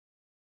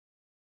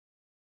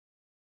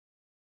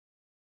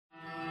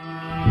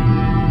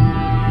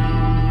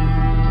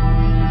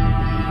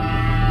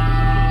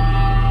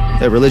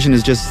that religion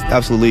is just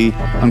absolutely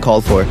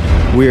uncalled for.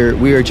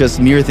 We are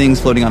just mere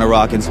things floating on a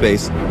rock in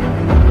space.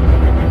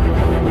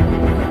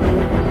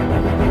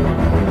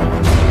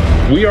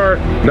 We are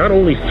not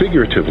only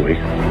figuratively,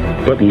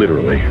 but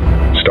literally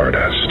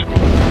stardust.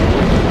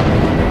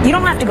 You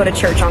don't have to go to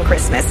church on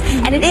Christmas,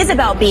 and it is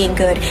about being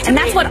good, and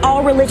that's what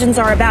all religions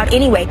are about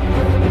anyway.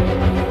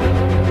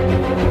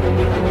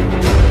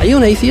 Are you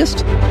an atheist?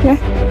 Yeah.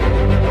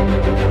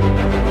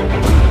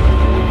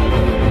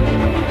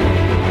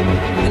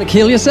 Gonna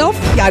kill yourself?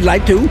 Yeah, I'd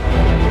like to.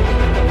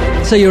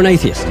 So you're an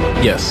atheist?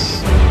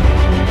 Yes.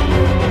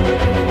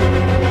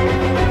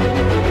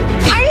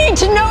 I need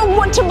to know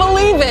what to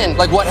believe in.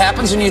 Like what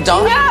happens when you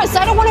die? Yes,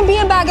 I don't want to be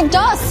a bag of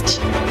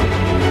dust.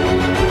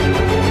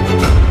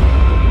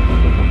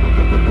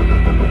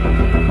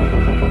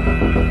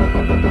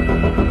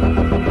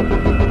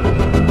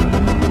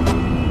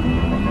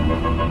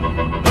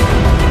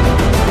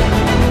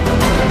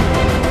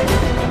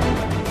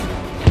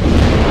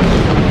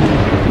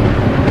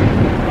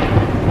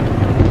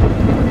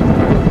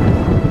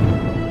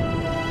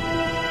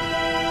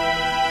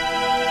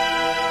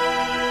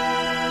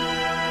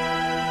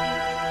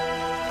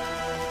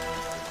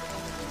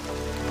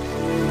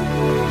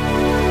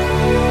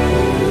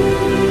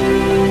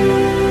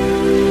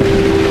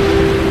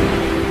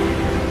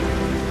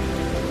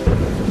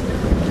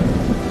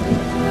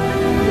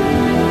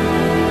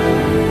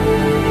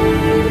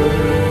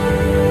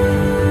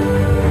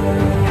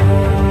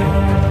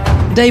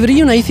 David, are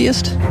you an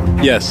atheist?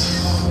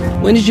 Yes.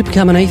 When did you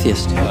become an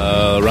atheist?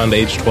 Around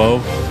age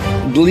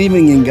 12.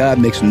 Believing in God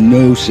makes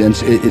no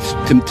sense. It's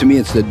to me,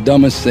 it's the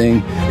dumbest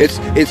thing.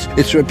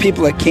 It's for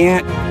people that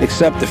can't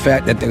accept the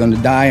fact that they're going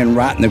to die and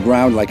rot in the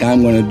ground like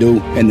I'm going to do,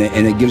 and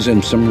it gives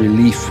them some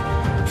relief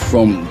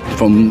from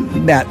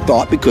that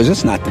thought, because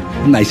it's not the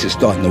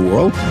nicest thought in the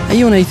world. Are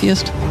you an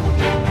atheist?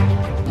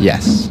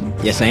 Yes.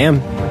 Yes, I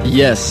am.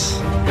 Yes.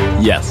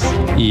 Yes.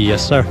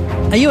 Yes, sir.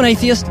 Are you an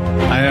atheist?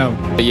 I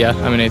am. Yeah,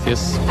 I'm an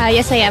atheist.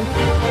 Yes, I am.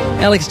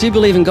 Alex, do you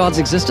believe in God's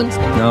existence?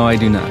 No, I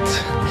do not.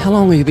 How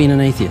long have you been an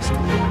atheist?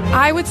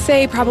 I would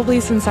say probably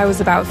since I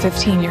was about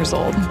 15 years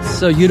old.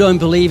 So you don't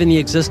believe in the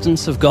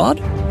existence of God?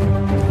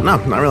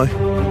 No, not really.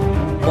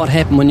 What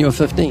happened when you were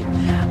 15?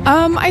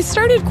 I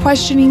started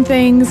questioning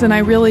things, and I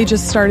really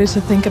just started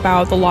to think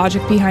about the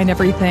logic behind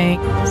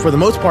everything. For the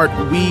most part,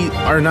 we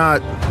are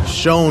not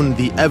shown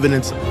the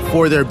evidence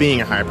for there being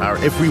a higher power.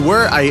 If we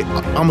were, I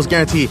almost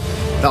guarantee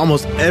that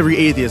almost every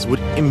atheist would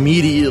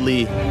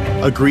immediately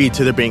agree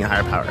to there being a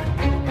higher power.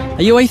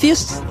 Are you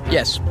atheists?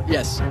 Yes.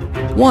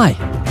 Why?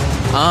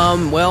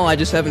 Well, I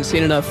just haven't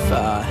seen enough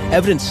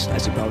evidence, I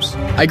suppose.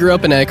 I grew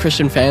up in a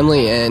Christian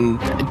family, and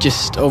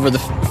just over the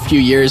few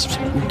years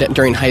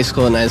during high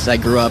school and as I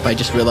grew up, I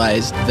just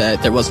realized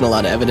that there wasn't a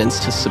lot of evidence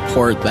to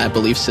support that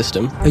belief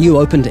system. Are you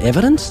open to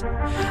evidence?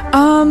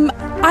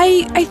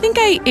 I think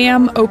I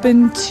am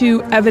open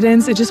to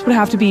evidence. It just would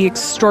have to be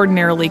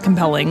extraordinarily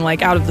compelling,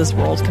 like out of this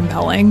world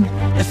compelling.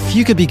 If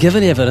you could be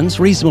given evidence,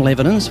 reasonable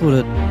evidence,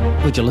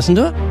 would you listen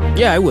to it?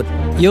 Yeah, I would.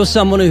 You're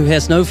someone who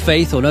has no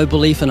faith or no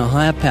belief in a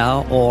higher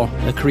power or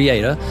a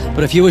creator,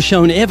 but if you were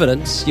shown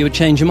evidence, you would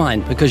change your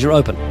mind because you're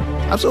open.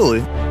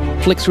 Absolutely.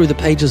 Flick through the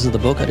pages of the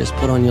book I just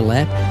put on your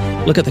lap,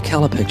 look at the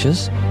color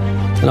pictures,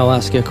 and I'll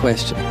ask you a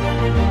question.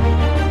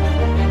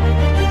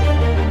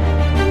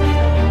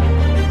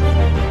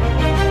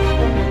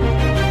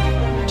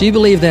 Do you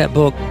believe that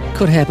book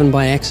could happen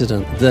by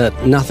accident,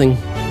 that nothing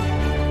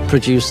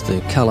produced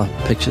the color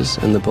pictures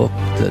in the book,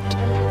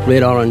 that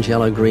red, orange,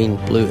 yellow, green,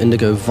 blue,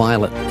 indigo,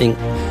 violet ink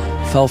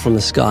fell from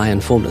the sky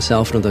and formed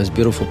itself into those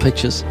beautiful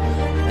pictures,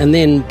 and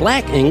then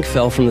black ink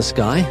fell from the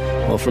sky,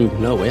 or from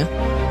nowhere,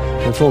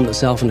 and formed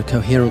itself into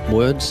coherent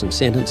words and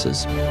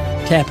sentences,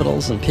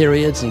 capitals and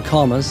periods and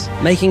commas,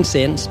 making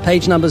sense,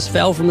 page numbers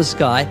fell from the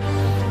sky,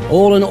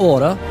 all in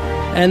order,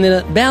 and then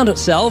it bound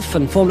itself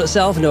and formed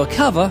itself into a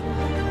cover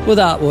with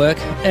artwork,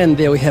 and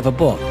there we have a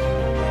book.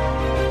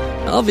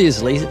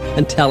 Obviously,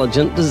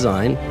 intelligent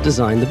design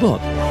designed the book.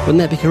 Wouldn't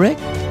that be correct?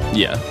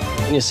 Yeah.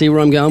 Can you see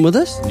where I'm going with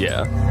this?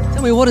 Yeah.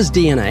 Tell me, what is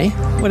DNA?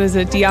 What is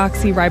it?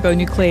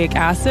 Deoxyribonucleic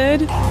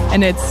acid.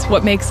 And it's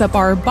what makes up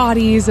our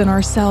bodies and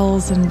our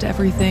cells and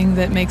everything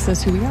that makes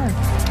us who we are.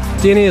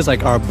 DNA is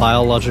like our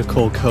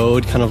biological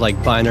code, kind of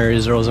like binary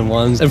zeros and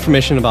ones.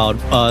 Information about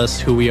us,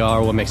 who we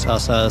are, what makes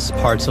us,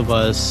 parts of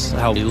us,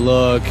 how we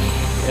look,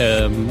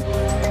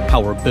 how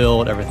we're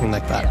built, everything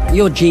like that.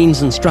 Your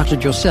genes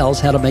instructed your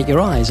cells how to make your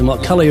eyes and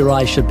what color your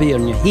eyes should be,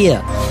 and your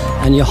hair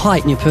and your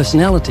height and your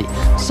personality.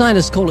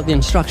 Scientists call it the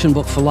instruction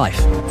book for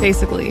life.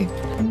 Basically.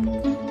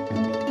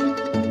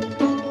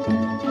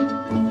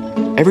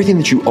 Everything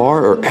that you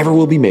are or ever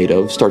will be made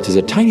of starts as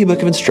a tiny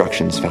book of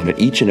instructions found in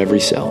each and every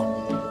cell.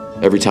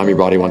 Every time your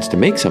body wants to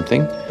make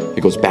something,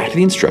 it goes back to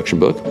the instruction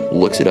book,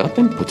 looks it up,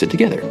 and puts it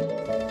together.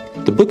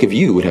 The book of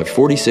you would have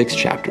 46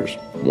 chapters,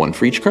 one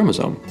for each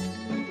chromosome.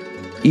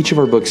 Each of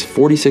our book's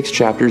 46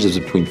 chapters is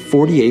between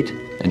 48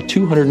 and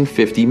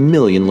 250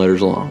 million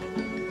letters long.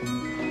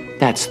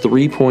 That's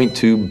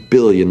 3.2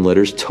 billion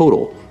letters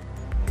total.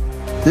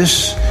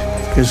 This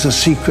is the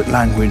secret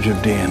language of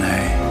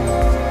DNA.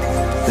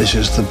 This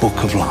is the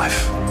book of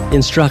life.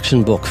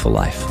 Instruction book for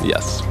life.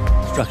 Yes.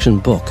 Instruction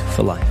book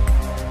for life.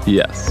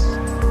 Yes.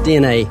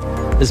 DNA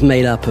is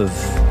made up of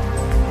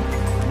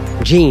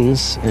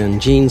genes,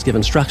 and genes give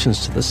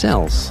instructions to the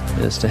cells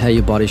as to how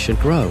your body should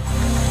grow.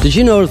 Did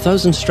you know that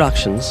those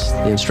instructions,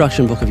 the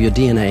instruction book of your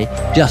DNA,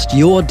 just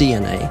your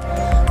DNA,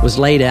 was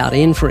laid out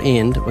end for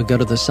end, would go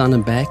to the sun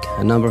and back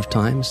a number of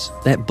times?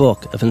 That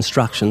book of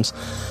instructions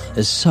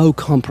is so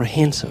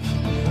comprehensive.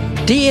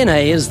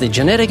 DNA is the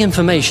genetic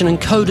information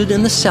encoded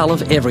in the cell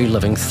of every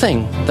living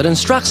thing that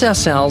instructs our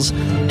cells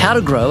how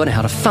to grow and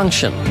how to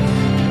function.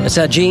 It's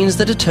our genes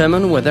that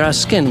determine whether our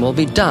skin will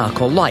be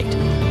dark or light,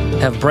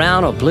 have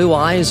brown or blue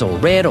eyes, or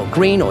red or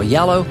green or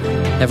yellow,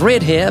 have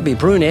red hair, be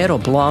brunette or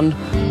blonde,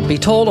 be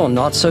tall or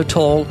not so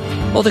tall,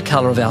 or the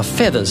color of our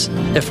feathers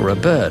if we're a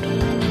bird.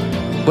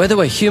 Whether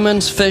we're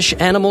humans, fish,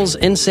 animals,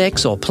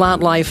 insects, or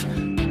plant life,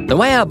 the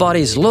way our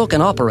bodies look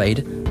and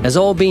operate has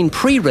all been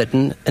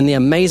pre-written in the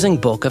amazing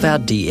book of our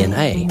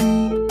DNA.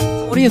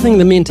 What do you think of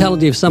the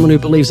mentality of someone who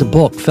believes a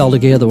book fell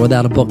together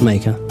without a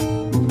bookmaker?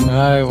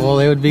 Well,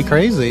 they would be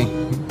crazy.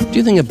 Do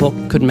you think a book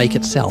could make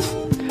itself?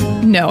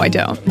 No, I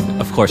don't.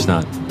 Of course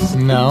not.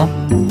 No.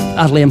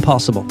 Utterly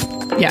impossible.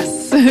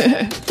 Yes.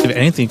 If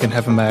anything can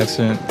happen by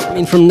accident. I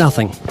mean, from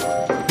nothing.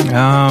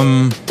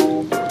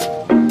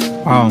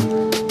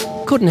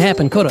 Couldn't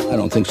happen, could it? I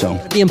don't think so.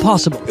 It'd be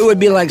impossible. It would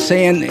be like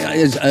saying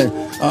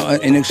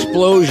an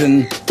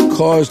explosion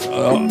caused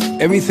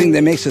everything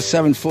that makes a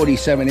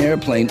 747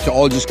 airplane to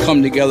all just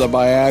come together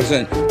by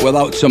accident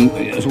without some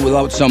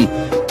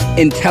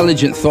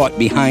intelligent thought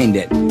behind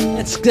it.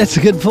 That's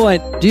a good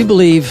point. Do you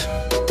believe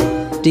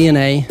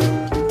DNA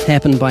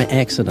happened by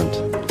accident?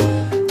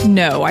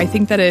 No, I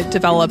think that it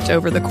developed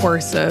over the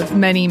course of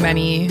many,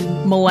 many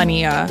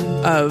millennia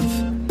of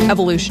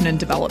evolution and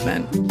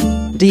development.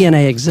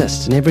 DNA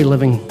exists in every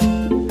living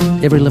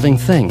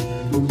thing.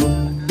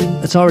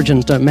 Its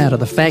origins don't matter.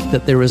 The fact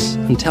that there is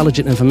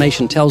intelligent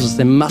information tells us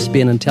there must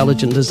be an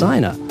intelligent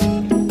designer.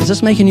 Is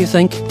this making you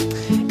think?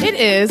 It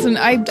is, and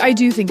I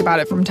do think about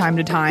it from time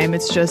to time.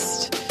 It's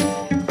just,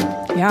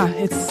 yeah,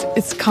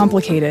 it's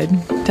complicated,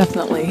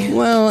 definitely.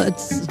 Well,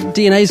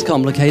 DNA's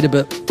complicated,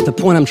 but the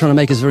point I'm trying to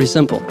make is very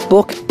simple.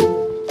 Book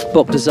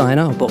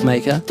designer, or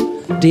bookmaker,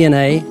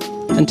 DNA,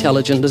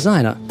 intelligent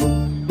designer.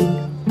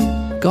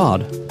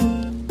 God.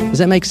 Does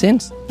that make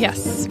sense?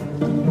 Yes.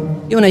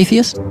 You an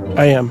atheist?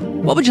 I am.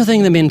 What would you think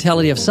of the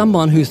mentality of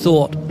someone who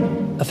thought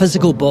a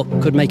physical book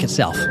could make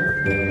itself?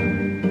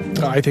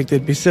 I think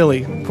they'd be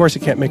silly. Of course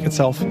it can't make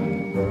itself.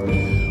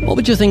 What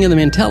would you think of the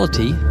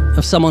mentality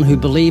of someone who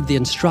believed the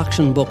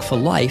instruction book for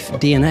life,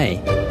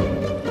 DNA,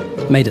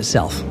 made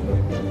itself?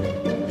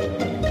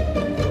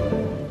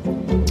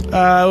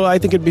 I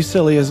think it'd be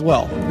silly as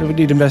well. It would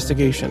need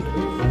investigation.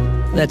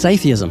 That's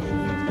atheism.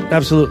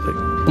 Absolutely.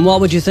 And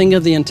what would you think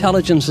of the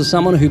intelligence of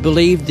someone who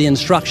believed the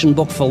instruction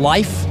book for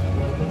life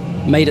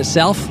made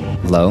itself?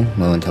 Low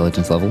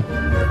intelligence level.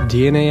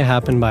 DNA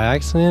happened by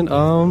accident?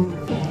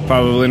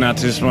 Probably not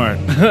too smart.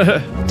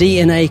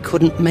 DNA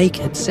couldn't make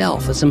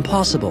itself. It's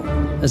impossible.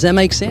 Does that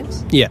make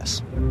sense?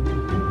 Yes.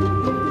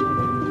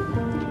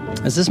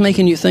 Is this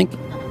making you think?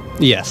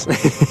 Yes.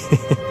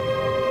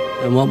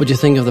 And what would you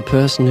think of the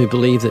person who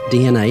believed that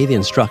DNA, the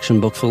instruction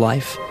book for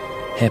life,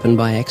 happened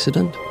by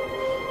accident?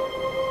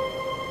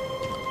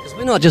 Because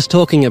we're not just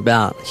talking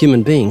about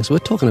human beings, we're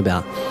talking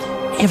about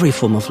every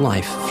form of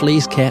life.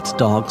 Fleas, cats,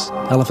 dogs,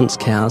 elephants,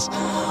 cows,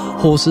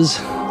 horses,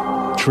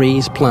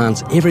 trees,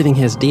 plants, everything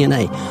has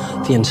DNA,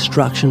 the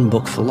instruction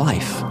book for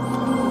life,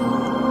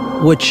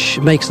 which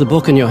makes the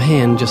book in your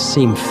hand just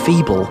seem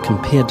feeble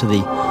compared to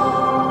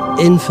the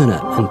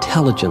infinite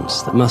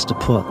intelligence that must have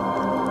put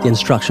the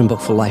instruction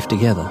book for life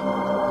together.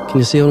 Can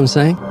you see what I'm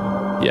saying?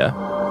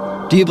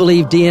 Yeah. Do you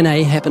believe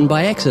DNA happened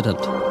by accident?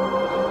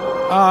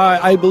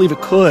 I believe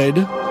it could.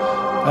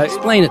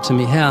 Explain it to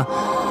me, how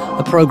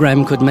a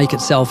program could make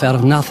itself out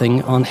of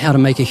nothing on how to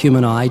make a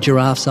human eye,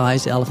 giraffe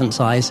size, elephant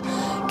size,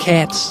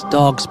 cats,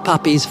 dogs,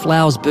 puppies,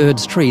 flowers,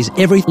 birds, trees.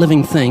 Every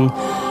living thing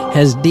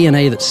has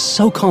DNA that's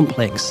so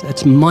complex,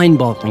 it's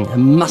mind-boggling. It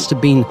must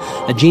have been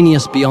a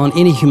genius beyond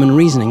any human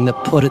reasoning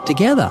that put it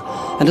together.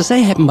 And to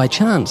say it happened by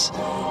chance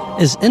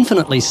is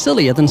infinitely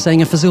sillier than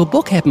saying a physical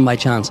book happened by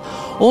chance.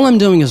 All I'm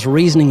doing is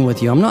reasoning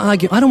with you. I'm not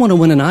arguing. I don't want to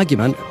win an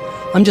argument.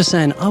 I'm just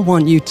saying I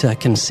want you to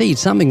concede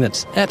something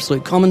that's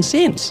absolute common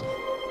sense.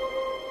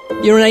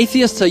 You're an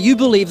atheist, so you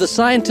believe the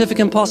scientific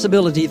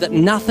impossibility that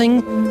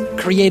nothing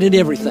created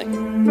everything.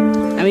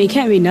 I mean, it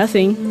can't be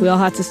nothing. We all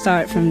have to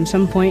start from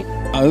some point.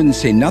 I wouldn't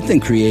say nothing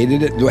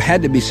created it. There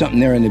had to be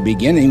something there in the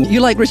beginning. You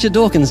like Richard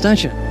Dawkins,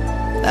 don't you?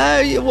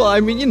 Well, I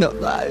mean,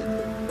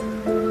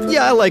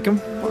 yeah, I like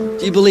him.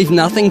 Do you believe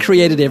nothing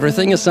created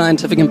everything, a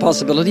scientific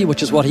impossibility,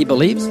 which is what he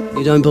believes?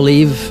 You don't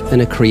believe in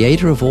a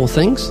creator of all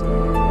things?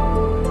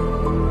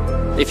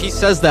 If he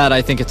says that,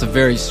 I think it's a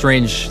very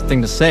strange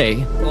thing to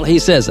say. Well, he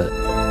says it.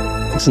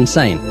 It's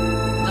insane.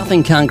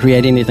 Nothing can't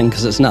create anything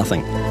because it's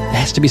nothing. There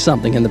has to be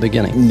something in the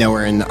beginning.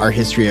 Nowhere in our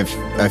history of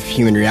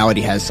human reality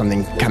has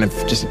something kind of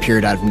just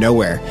appeared out of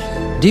nowhere.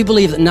 Do you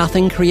believe that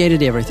nothing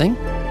created everything?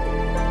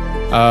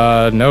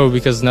 No,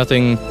 because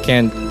nothing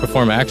can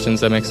perform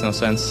actions. That makes no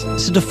sense.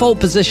 It's a default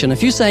position.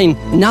 If you're saying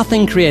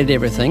nothing created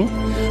everything,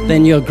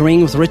 then you're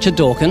agreeing with Richard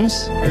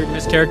Dawkins. You're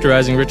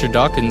mischaracterizing Richard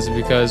Dawkins,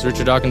 because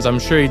Richard Dawkins, I'm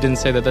sure he didn't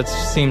say that. That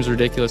seems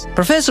ridiculous.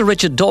 Professor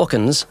Richard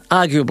Dawkins,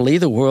 arguably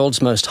the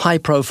world's most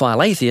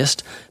high-profile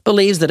atheist,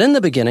 believes that in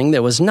the beginning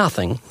there was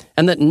nothing,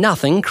 and that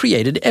nothing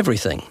created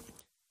everything.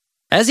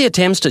 As he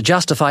attempts to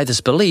justify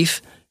this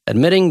belief,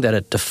 admitting that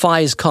it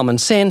defies common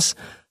sense,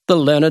 the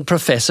learned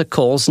professor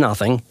calls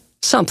nothing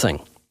something.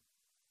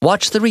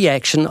 Watch the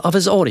reaction of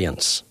his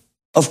audience.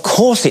 Of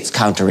course it's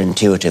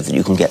counterintuitive that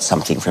you can get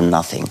something from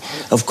nothing.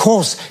 Of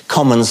course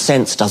common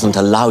sense doesn't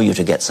allow you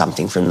to get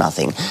something from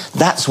nothing.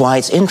 That's why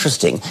it's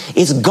interesting.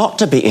 It's got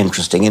to be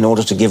interesting in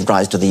order to give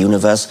rise to the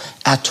universe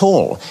at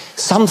all.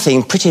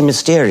 Something pretty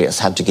mysterious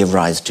had to give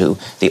rise to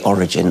the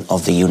origin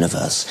of the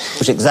universe.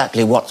 Which is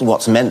exactly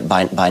what's meant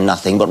by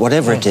nothing, but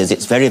whatever it is,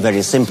 it's very,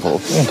 very simple.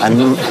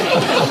 And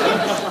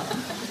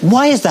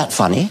why is that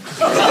funny?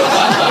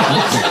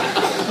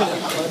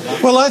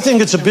 Well, I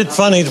think it's a bit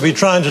funny to be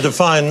trying to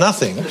define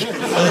nothing.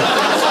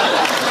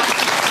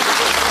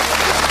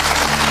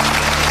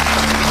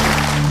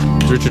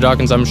 Richard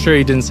Dawkins, I'm sure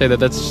he didn't say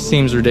that. That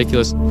seems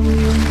ridiculous.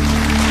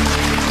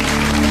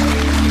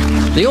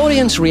 The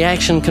audience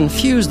reaction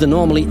confused the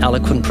normally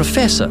eloquent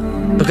professor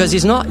because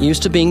he's not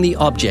used to being the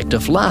object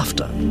of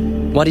laughter.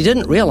 What he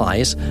didn't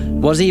realize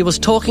was he was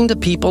talking to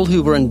people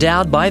who were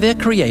endowed by their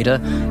creator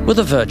with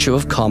the virtue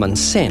of common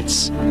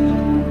sense.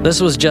 This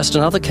was just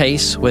another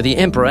case where the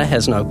emperor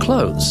has no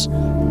clothes.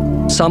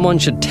 Someone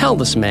should tell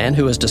this man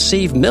who has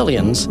deceived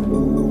millions,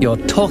 "You're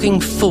talking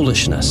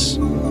foolishness."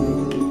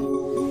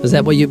 Is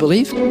that what you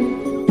believe? I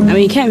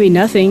mean, it can't be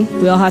nothing.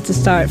 We all have to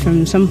start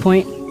from some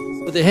point.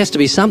 But there has to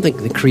be something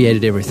that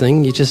created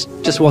everything. You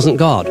just wasn't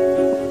God.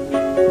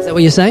 Is that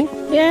what you're saying?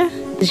 Yeah.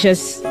 It's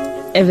just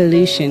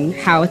evolution,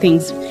 how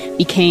things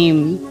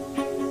became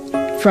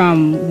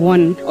from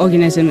one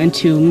organism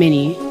into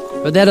many.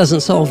 But that doesn't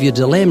solve your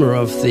dilemma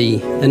of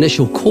the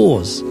initial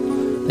cause.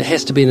 There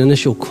has to be an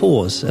initial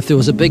cause. If there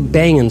was a big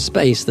bang in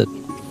space that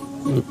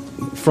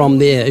from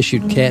there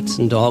issued cats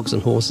and dogs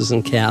and horses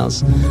and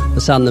cows,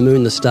 the sun, the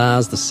moon, the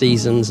stars, the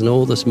seasons, and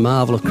all this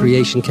marvel of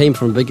creation came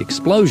from a big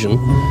explosion,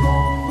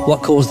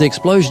 what caused the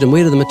explosion, and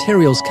where do the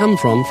materials come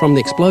from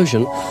the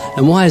explosion,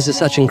 and why is there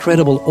such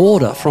incredible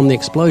order from the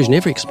explosion?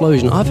 Every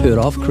explosion I've heard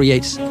of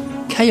creates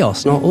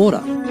chaos, not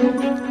order.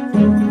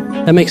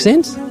 That makes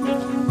sense?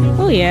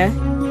 Oh, yeah.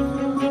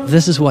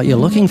 This is what you're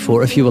looking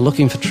for. If you were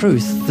looking for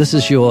truth, this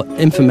is your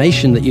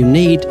information that you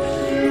need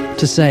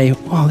to say,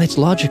 wow, that's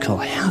logical.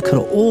 How could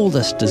all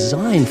this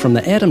design from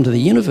the atom to the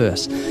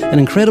universe, an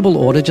incredible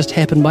order, just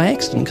happen by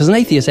accident? Because an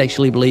atheist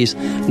actually believes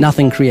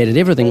nothing created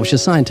everything, which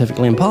is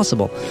scientifically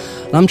impossible.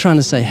 And I'm trying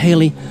to say,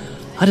 Haley,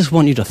 I just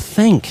want you to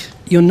think.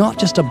 You're not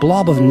just a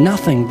blob of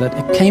nothing that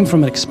it came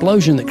from an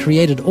explosion that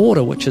created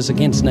order, which is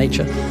against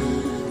nature.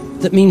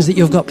 That means that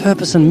you've got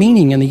purpose and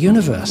meaning in the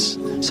universe.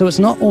 So it's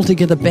not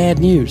altogether bad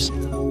news.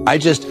 I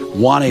just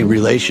want a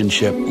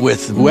relationship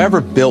with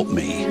whoever built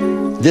me.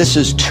 This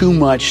is too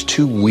much,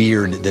 too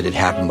weird that it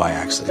happened by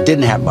accident. It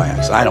didn't happen by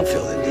accident. I don't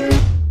feel it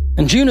did.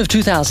 In June of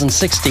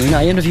 2016,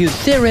 I interviewed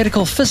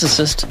theoretical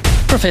physicist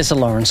Professor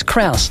Lawrence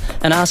Krauss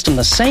and asked him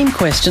the same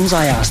questions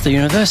I asked the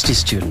university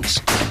students.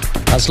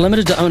 I was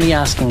limited to only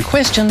asking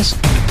questions,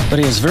 but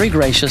he was very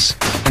gracious,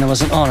 and it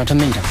was an honor to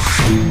meet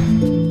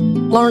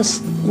him. Lawrence,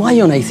 why are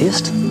you an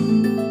atheist?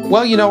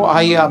 Well, you know,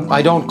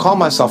 I don't call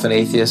myself an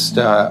atheist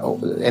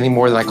any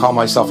more than I call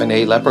myself an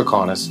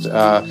a-leprechaunist.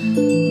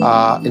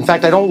 In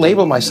fact, I don't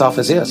label myself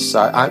as ist.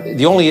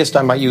 The only ist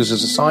I might use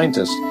is a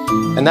scientist.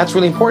 And that's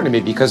really important to me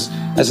because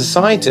as a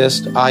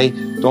scientist, I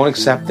don't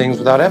accept things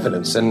without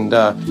evidence. And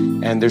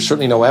there's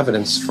certainly no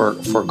evidence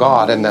for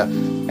God.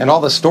 And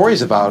all the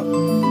stories about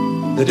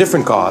the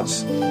different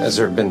gods, as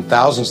there have been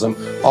thousands of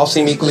them, all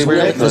seem equally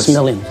ridiculous. There's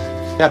millions.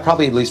 Yeah,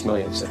 probably at least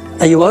millions.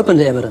 Are you open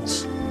to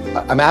evidence?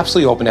 I'm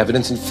absolutely open to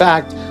evidence. In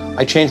fact,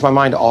 I change my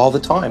mind all the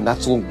time.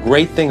 That's the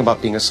great thing about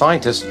being a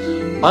scientist.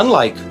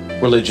 Unlike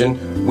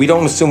religion, we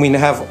don't assume we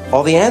have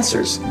all the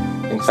answers.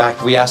 In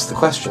fact, we ask the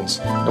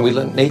questions, and we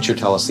let nature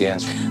tell us the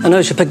answer. I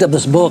noticed you picked up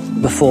this book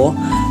before.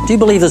 Do you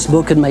believe this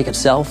book could make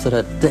itself?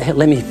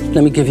 Let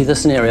me give you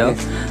this scenario.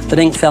 That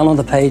ink fell on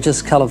the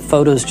pages, colored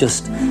photos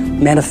just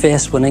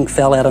manifest when ink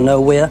fell out of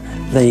nowhere.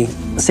 The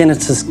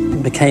sentences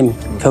became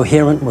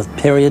coherent with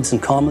periods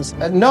and commas.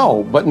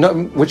 No,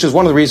 which is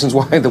one of the reasons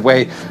why the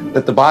way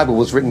that the Bible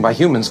was written by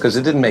humans, because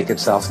it didn't make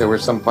itself. There were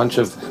some bunch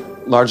of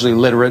largely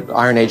literate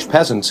Iron Age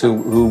peasants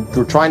who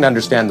were trying to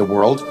understand the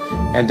world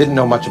and didn't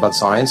know much about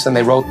science, and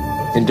they wrote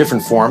in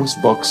different forms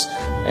books.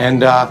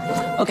 And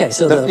okay,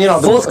 so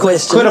the fourth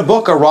question: could a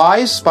book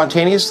arise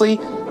spontaneously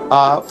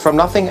from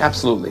nothing?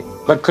 Absolutely.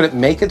 But could it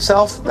make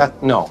itself?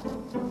 No.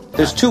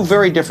 There's two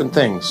very different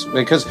things,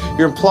 because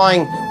you're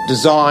implying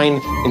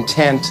design,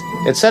 intent,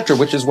 etc.,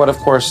 which is what, of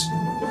course,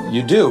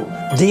 you do.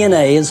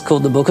 DNA is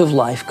called the Book of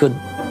Life. Could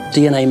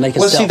DNA make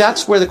itself? Well, see,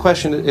 that's where the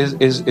question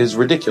is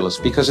ridiculous,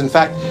 because in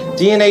fact,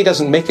 DNA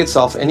doesn't make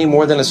itself any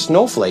more than a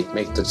snowflake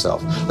makes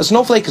itself. A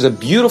snowflake is a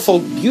beautiful,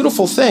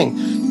 beautiful thing,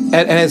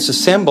 and it's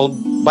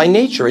assembled by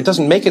nature. It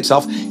doesn't make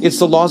itself. It's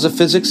the laws of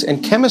physics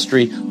and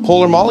chemistry,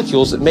 polar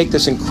molecules, that make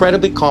this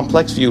incredibly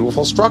complex,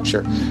 beautiful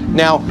structure.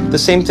 Now, the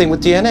same thing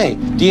with DNA.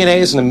 DNA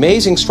is an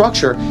amazing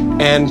structure,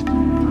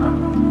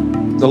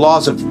 and the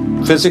laws of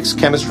physics,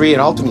 chemistry,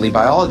 and ultimately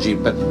biology,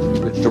 but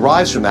which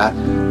derives from that,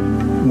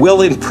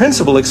 will in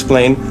principle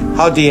explain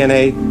how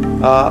DNA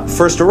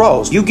first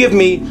arose. You give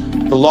me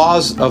the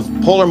laws of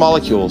polar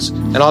molecules,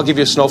 and I'll give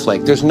you a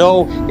snowflake. There's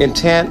no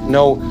intent,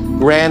 no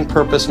grand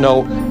purpose,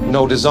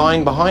 no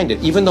design behind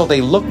it. Even though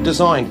they look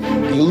designed,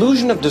 the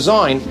illusion of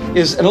design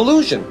is an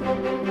illusion.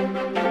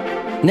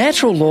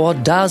 Natural law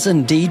does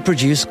indeed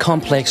produce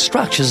complex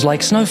structures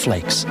like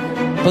snowflakes.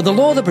 But the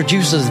law that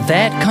produces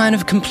that kind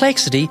of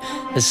complexity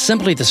is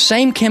simply the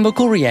same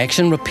chemical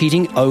reaction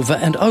repeating over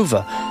and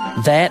over.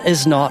 That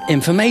is not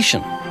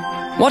information.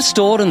 What's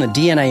stored in the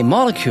DNA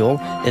molecule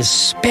is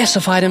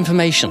specified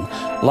information,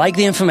 like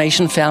the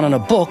information found in a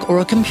book or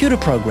a computer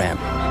program.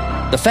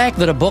 The fact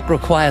that a book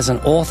requires an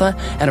author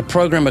and a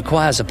program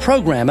requires a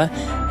programmer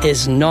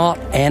is not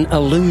an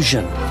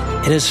illusion.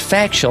 It is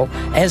factual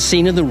as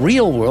seen in the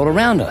real world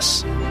around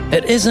us.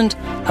 It isn't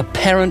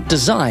apparent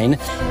design,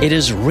 it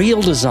is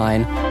real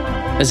design,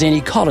 as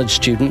any college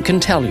student can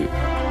tell you.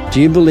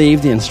 Do you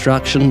believe the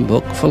instruction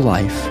book for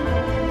life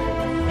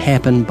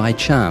happened by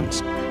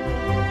chance?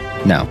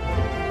 No.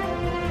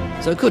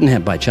 So it couldn't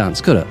happen by chance,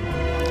 could it?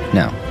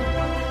 No.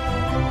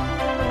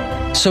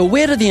 So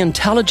where did the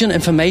intelligent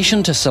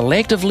information to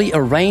selectively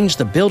arrange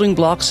the building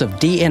blocks of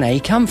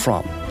DNA come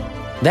from?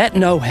 That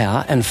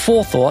know-how and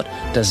forethought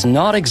does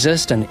not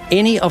exist in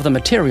any of the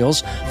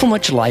materials from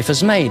which life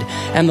is made,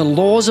 and the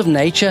laws of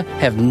nature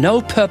have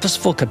no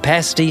purposeful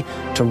capacity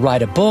to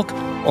write a book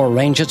or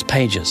arrange its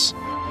pages.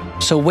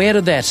 So where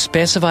did that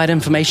specified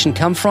information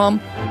come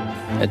from?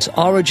 Its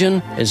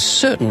origin is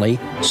certainly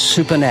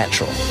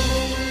supernatural.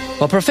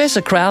 What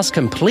Professor Krauss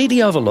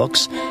completely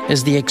overlooks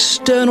is the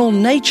external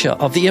nature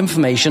of the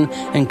information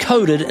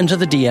encoded into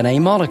the DNA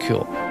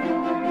molecule.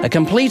 A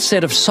complete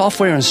set of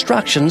software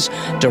instructions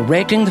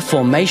directing the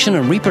formation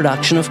and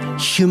reproduction of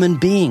human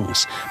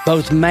beings,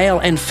 both male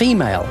and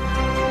female,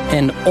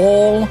 and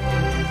all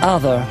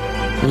other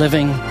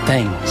living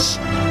things.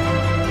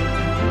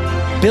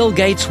 Bill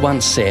Gates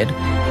once said,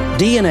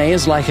 DNA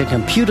is like a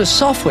computer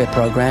software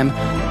program,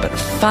 but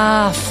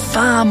far,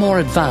 far more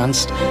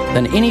advanced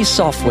than any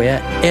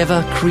software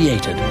ever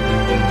created.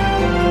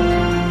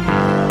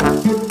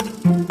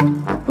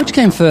 Which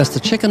came first, the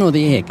chicken or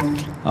the egg?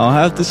 I'll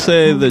have to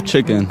say the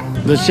chicken.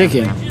 The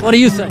chicken. What do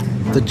you think?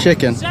 The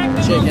chicken.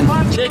 Chicken?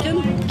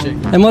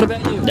 And what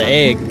about you? The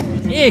egg.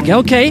 Egg,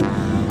 okay.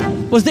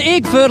 Was the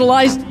egg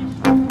fertilized?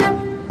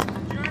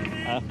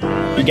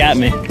 You got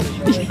me.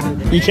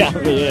 You got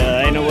me,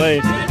 yeah, ain't no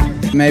way.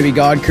 Maybe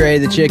God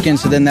created the chicken,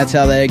 so then that's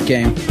how the egg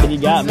came. You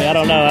got me, I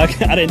don't know. I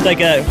didn't think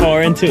that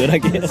far into it, I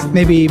guess.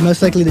 Maybe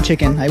most likely the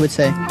chicken, I would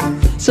say.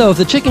 So if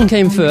the chicken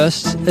came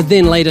first, it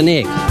then laid an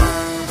egg.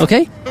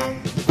 Okay?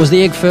 Was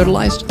the egg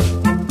fertilized?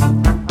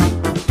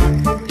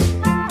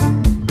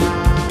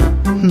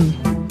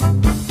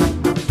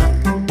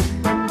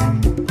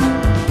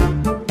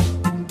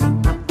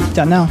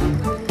 Don't know.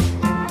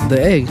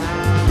 The egg.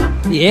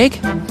 The egg?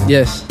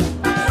 Yes.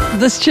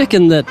 This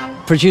chicken that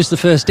produced the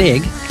first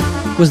egg,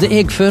 was the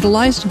egg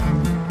fertilized?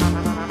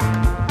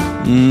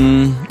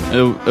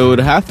 It would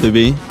have to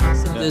be.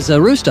 So there's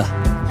a rooster.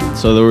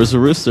 So there was a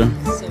rooster.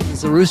 So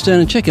there's a rooster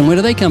and a chicken. Where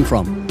do they come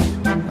from?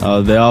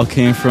 They all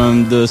came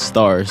from the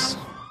stars.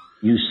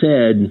 You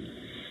said,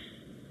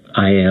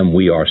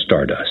 we are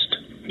stardust.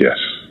 Yes.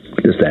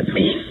 What does that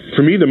mean?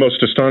 For me, the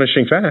most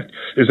astonishing fact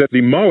is that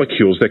the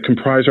molecules that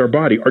comprise our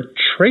body are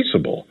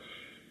traceable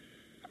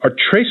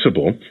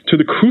to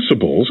the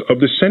crucibles of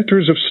the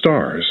centers of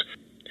stars.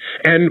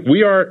 And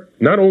we are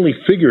not only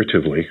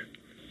figuratively,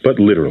 but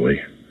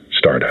literally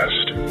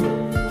stardust.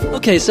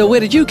 Okay, so where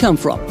did you come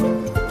from?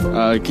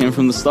 I came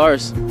from the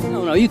stars.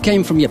 No, you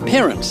came from your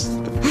parents.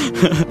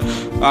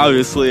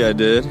 Obviously, I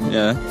did,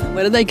 yeah.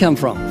 Where did they come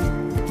from?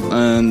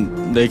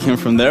 And they came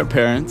from their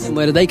parents. And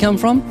where did they come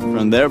from?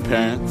 From their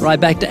parents. Right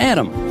back to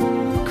Adam.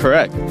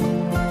 Correct.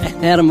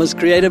 Adam was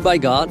created by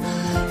God,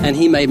 and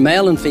he made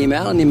male and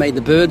female, and he made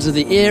the birds of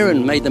the air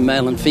and made them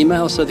male and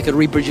female so they could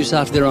reproduce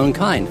after their own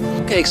kind.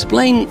 Okay,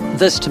 explain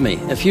this to me.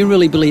 If you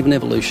really believe in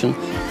evolution,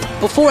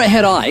 before it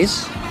had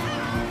eyes,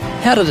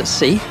 how did it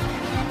see?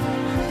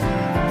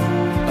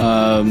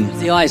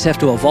 The eyes have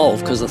to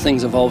evolve because the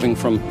thing's evolving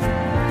from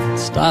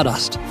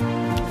stardust.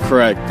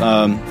 Correct.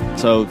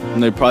 So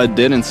they probably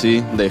didn't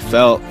see. They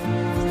felt.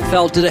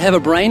 Did it have a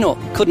brain, or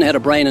couldn't have had a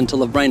brain until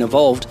the brain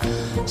evolved?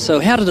 So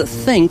how did it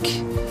think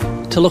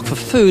to look for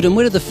food, and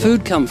where did the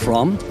food come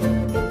from?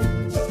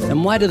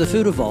 And why did the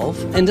food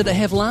evolve? And did it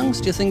have lungs?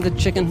 Do you think the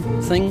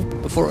chicken thing,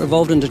 before it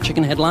evolved into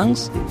chicken, had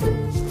lungs?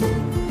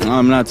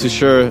 I'm not too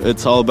sure.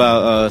 It's all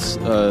about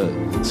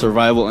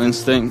survival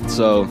instinct,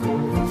 so,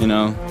 you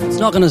know. It's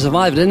not going to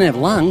survive. It didn't have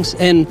lungs.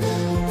 And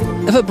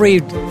If it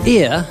breathed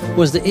air,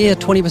 was the air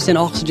 20%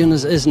 oxygen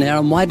as it is now?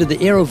 And why did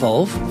the air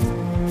evolve?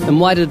 And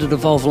why did it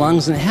evolve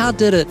lungs? And how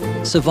did it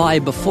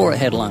survive before it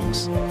had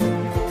lungs?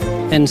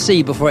 And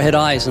see before it had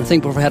eyes, and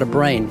think before it had a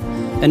brain,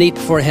 and eat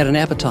before it had an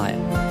appetite?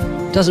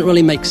 It doesn't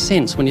really make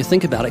sense when you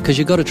think about it, because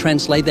you've got to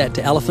translate that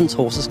to elephants,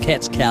 horses,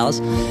 cats, cows,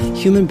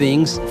 human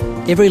beings.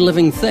 Every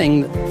living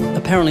thing that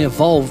apparently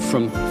evolved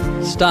from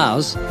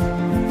stars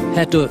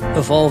had to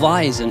evolve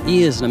eyes and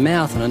ears and a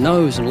mouth and a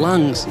nose and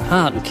lungs and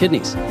heart and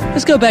kidneys.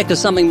 Let's go back to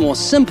something more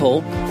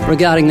simple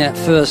regarding that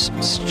first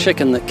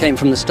chicken that came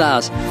from the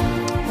stars.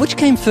 Which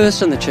came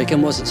first in the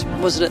chicken? Was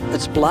it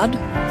its blood,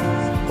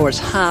 or its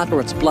heart, or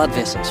its blood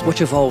vessels?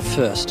 Which evolved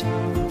first?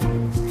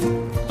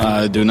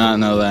 I do not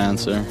know the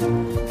answer.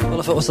 Well,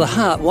 if it was the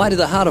heart, why did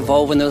the heart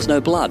evolve when there was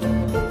no blood?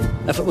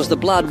 If it was the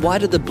blood, why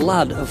did the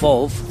blood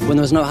evolve when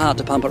there was no heart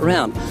to pump it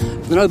around?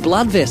 If there are no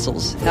blood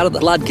vessels, how did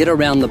the blood get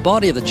around the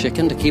body of the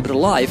chicken to keep it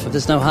alive if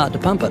there's no heart to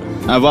pump it?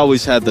 I've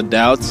always had the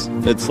doubts.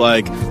 It's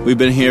like, we've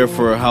been here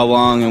for how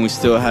long and we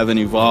still haven't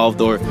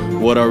evolved, or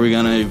what are we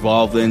going to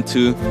evolve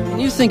into? Can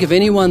you think of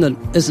anyone that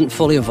isn't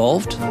fully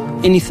evolved?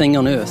 Anything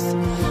on Earth?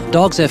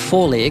 Dogs have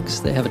 4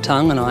 legs, they have a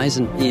tongue and eyes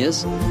and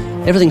ears.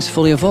 Everything's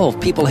fully evolved.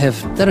 They don't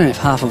have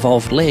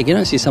half-evolved leg. You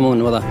don't see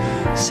someone with a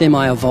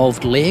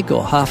semi-evolved leg,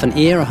 or half an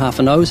ear, or half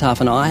a nose,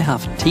 half an eye,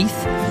 half teeth.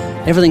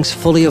 Everything's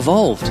fully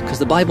evolved, because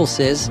the Bible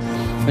says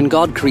when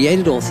God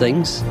created all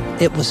things,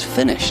 it was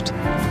finished.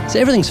 So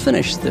everything's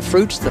finished. The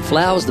fruits, the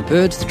flowers, the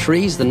birds, the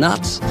trees, the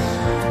nuts,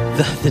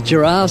 the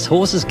giraffes,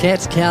 horses,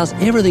 cats, cows,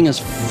 everything is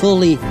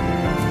fully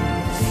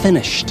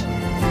finished.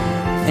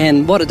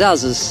 And what it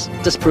does is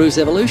disproves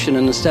evolution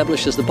and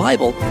establishes the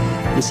Bible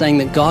in saying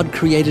that God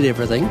created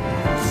everything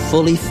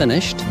fully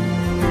finished,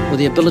 with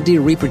the ability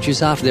to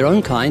reproduce after their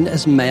own kind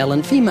as male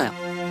and female.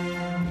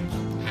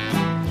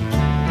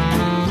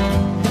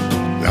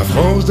 La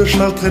France de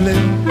Charles Trenet,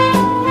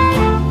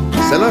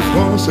 c'est la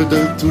France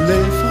de tous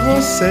les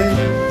Français.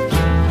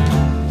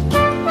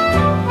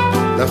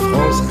 La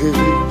France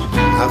rêvée,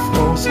 la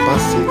France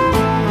passée,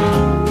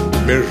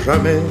 mais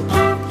jamais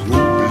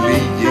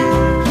oubliée.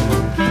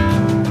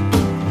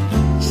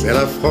 C'est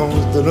la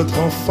France de notre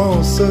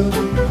enfance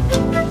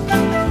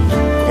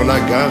qu'on a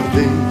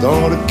gardée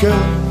dans le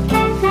cœur.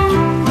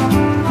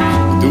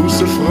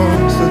 Douce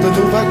France de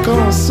nos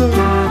vacances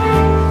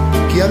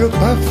qui a le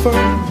parfum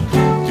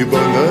du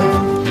bonheur.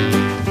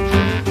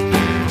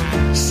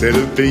 C'est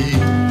le pays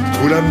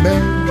où la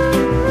mer,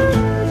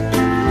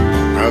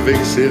 avec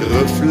ses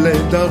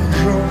reflets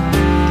d'argent,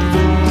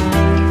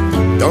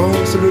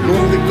 danse le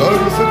long des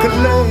golfes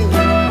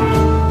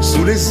clairs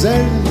sous les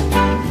ailes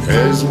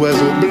des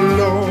oiseaux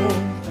blancs.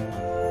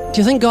 Do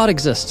you think God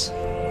exists?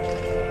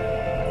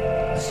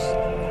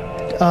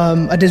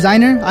 A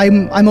designer?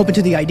 I'm open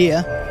to the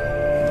idea,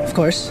 of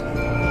course.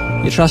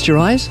 You trust your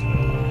eyes?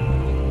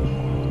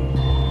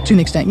 To an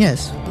extent,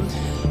 yes.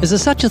 Is there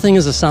such a thing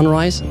as a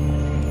sunrise?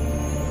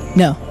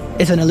 No,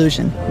 it's an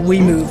illusion. We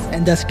move,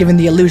 and thus given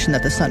the illusion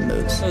that the sun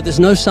moves. So there's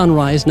no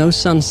sunrise, no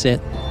sunset.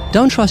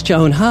 Don't trust your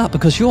own heart,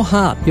 because your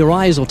heart, your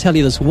eyes will tell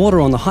you there's water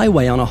on the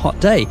highway on a hot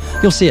day.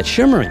 You'll see it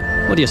shimmering.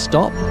 What do you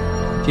stop?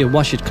 Do you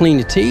wash it, clean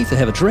your teeth, or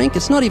have a drink?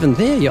 It's not even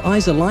there. Your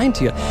eyes are lying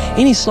to you.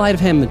 Any sleight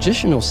of hand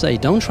magician will say,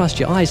 don't trust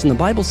your eyes. And the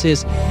Bible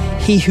says,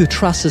 he who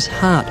trusts his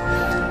heart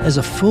is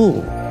a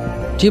fool.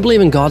 Do you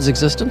believe in God's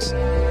existence?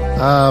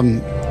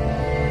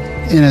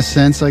 In a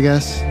sense, I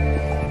guess.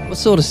 What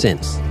sort of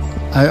sense?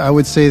 I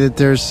would say that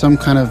there's some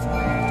kind of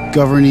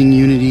governing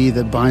unity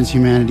that binds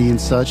humanity and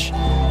such,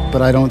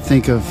 but I don't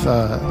think of,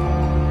 a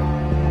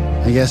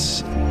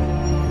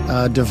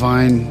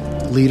divine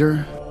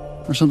leader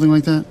or something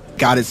like that.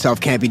 God itself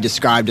can't be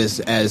described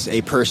as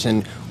a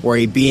person or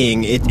a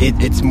being.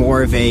 It's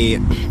more of a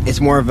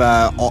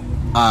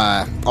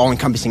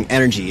all-encompassing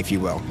energy, if you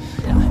will.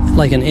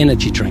 Like an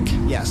energy drink.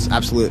 Yes,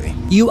 absolutely.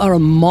 You are a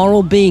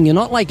moral being. You're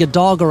not like a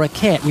dog or a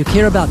cat. You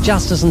care about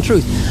justice and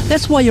truth.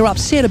 That's why you're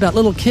upset about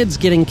little kids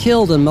getting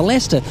killed and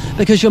molested,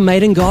 because you're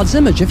made in God's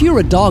image. If you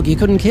were a dog, you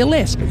couldn't care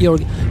less. But you're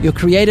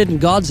created in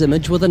God's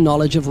image with a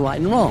knowledge of right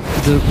and wrong.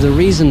 The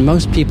reason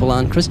most people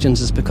aren't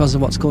Christians is because of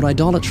what's called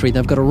idolatry.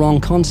 They've got a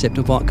wrong concept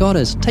of what God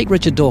is. Take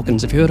Richard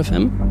Dawkins. Have you heard of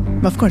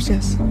him? Of course,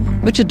 yes.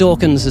 Richard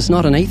Dawkins is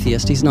not an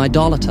atheist. He's an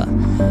idolater.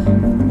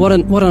 What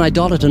an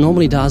idolater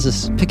normally does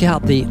is pick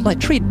out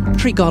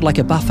treat God like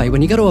a buffet.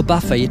 When you go to a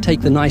buffet, you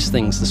take the nice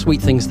things, the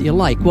sweet things that you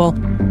like. Well,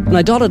 an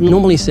idolater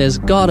normally says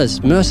God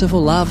is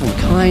merciful, love, and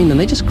kind, and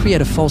they just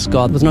create a false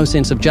God with no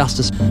sense of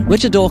justice.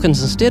 Richard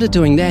Dawkins, instead of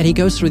doing that, he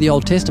goes through the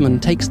Old Testament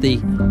and takes the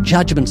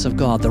judgments of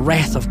God, the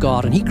wrath of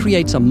God, and he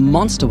creates a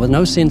monster with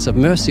no sense of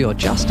mercy or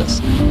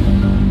justice.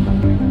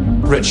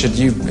 Richard,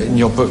 in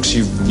your books,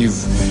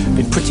 you've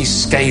been pretty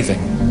scathing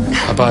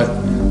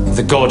about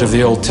the God of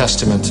the Old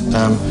Testament.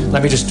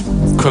 Let me just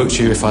quote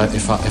you, if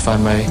I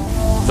may.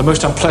 The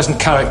most unpleasant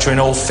character in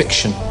all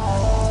fiction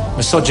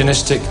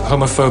misogynistic,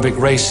 homophobic,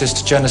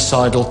 racist,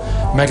 genocidal,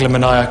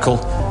 megalomaniacal,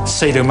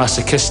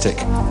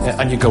 sadomasochistic,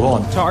 and you go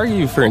on. To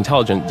argue for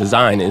intelligent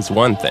design is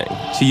one thing.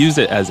 To use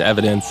it as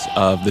evidence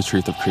of the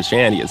truth of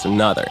Christianity is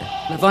another.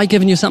 Have I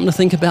given you something to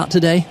think about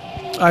today?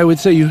 I would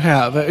say you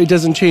have. It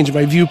doesn't change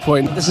my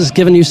viewpoint. This has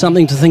given you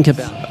something to think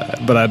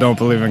about. But I don't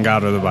believe in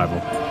God or the Bible.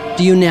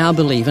 Do you now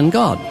believe in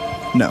God?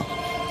 No.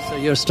 So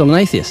you're still an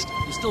atheist?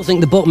 You still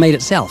think the book made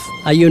itself?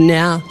 Are you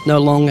now no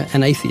longer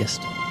an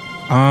atheist?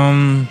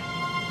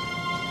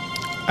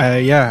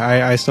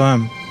 Yeah, I still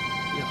am.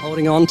 You're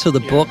holding on to the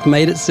book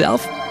made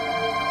itself?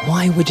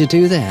 Why would you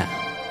do that?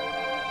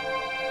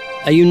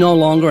 Are you no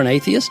longer an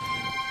atheist?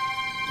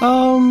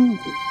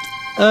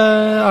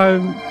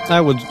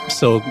 I would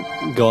still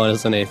go on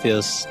as an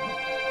atheist.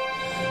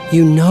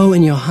 You know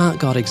in your heart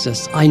God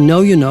exists. I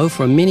know you know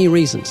for many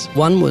reasons.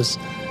 One was,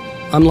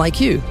 I'm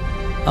like you.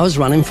 I was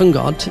running from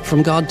God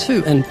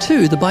too. And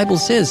two, the Bible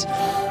says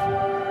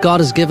God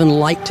has given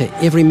light to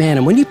every man.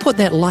 And when you put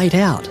that light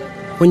out,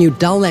 when you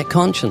dull that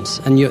conscience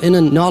and you're in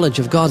a knowledge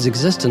of God's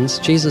existence,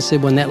 Jesus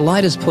said, when that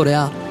light is put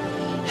out,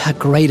 how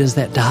great is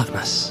that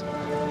darkness?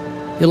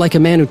 You're like a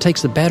man who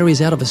takes the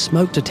batteries out of a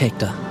smoke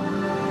detector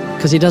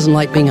because he doesn't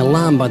like being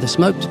alarmed by the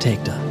smoke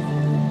detector.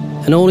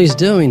 And all he's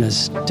doing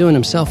is doing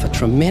himself a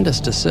tremendous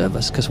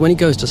disservice, because when he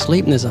goes to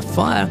sleep and there's a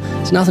fire,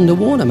 there's nothing to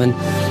warn him. And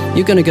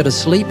you're going to go to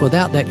sleep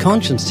without that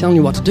conscience telling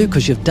you what to do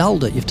because you've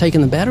dulled it. You've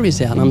taken the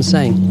batteries out. And I'm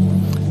saying,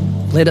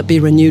 let it be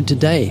renewed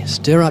today.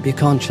 Stir up your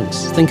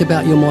conscience. Think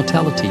about your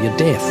mortality, your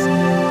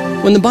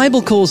death. When the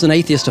Bible calls an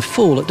atheist a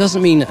fool, it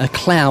doesn't mean a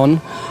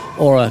clown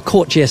or a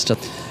court jester.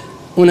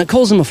 When it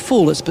calls him a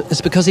fool,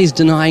 it's because he's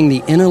denying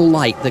the inner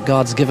light that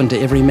God's given to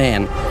every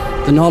man,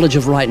 the knowledge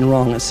of right and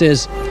wrong. It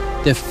says,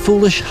 their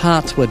foolish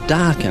hearts were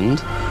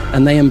darkened,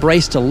 and they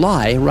embraced a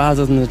lie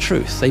rather than the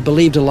truth. They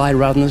believed a lie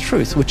rather than the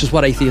truth, which is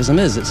what atheism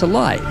is. It's a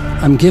lie.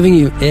 I'm giving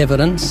you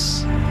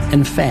evidence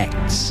and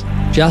facts.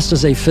 Just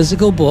as a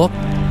physical book,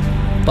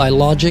 by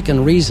logic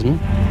and reason,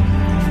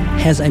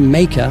 has a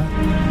maker,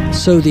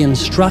 so the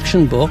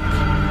instruction book,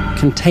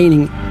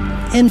 containing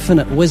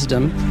infinite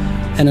wisdom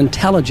and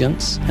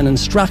intelligence and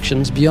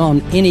instructions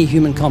beyond any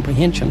human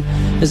comprehension,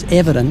 is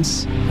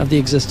evidence of the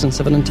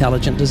existence of an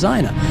intelligent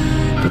designer.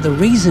 But the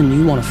reason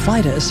you want to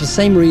fight it is the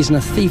same reason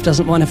a thief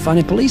doesn't want to find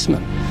a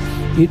policeman.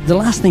 The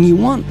last thing you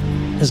want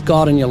is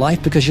God in your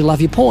life, because you love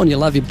your porn, you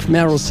love your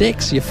premarital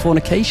sex, your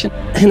fornication.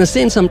 In a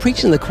sense, I'm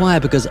preaching to the choir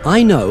because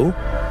I know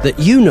that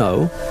you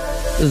know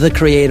the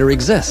Creator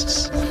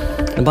exists.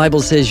 The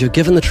Bible says you're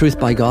given the truth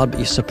by God, but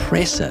you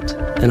suppress it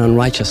in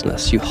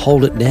unrighteousness. You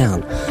hold it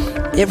down.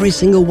 Every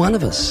single one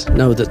of us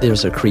know that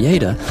there's a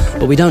Creator,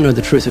 but we don't know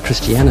the truth of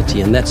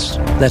Christianity, and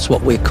that's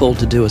what we're called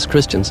to do as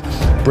Christians.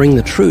 Bring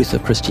the truth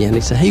of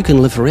Christianity, so hey, you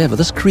can live forever.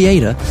 This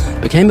Creator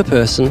became a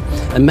person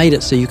and made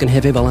it so you can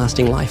have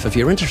everlasting life if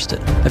you're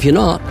interested. If you're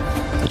not,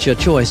 it's your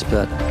choice,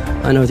 but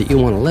I know that you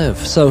want to live.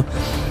 So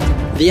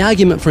the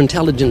argument for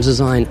intelligent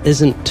design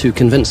isn't to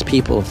convince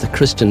people of the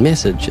Christian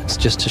message, it's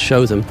just to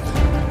show them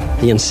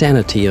the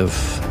insanity of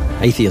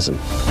atheism.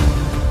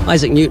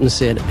 Isaac Newton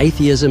said,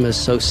 atheism is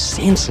so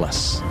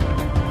senseless.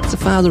 It's the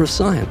father of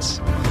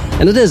science.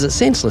 And it is, it's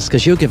senseless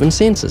because you're given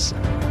senses.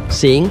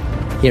 Seeing,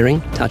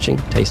 hearing, touching,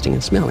 tasting,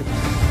 and smelling.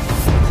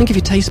 Think of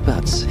your taste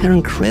buds, how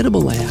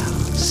incredible they are.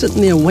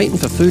 Sitting there waiting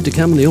for food to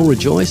come and they all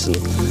rejoice and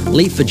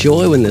leap for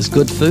joy when there's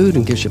good food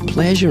and gives you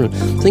pleasure. And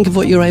think of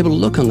what you're able to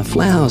look on the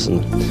flowers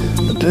and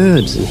the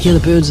birds and hear the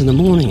birds in the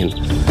morning and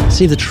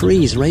see the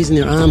trees raising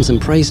their arms in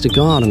praise to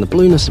God and the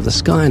blueness of the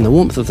sky and the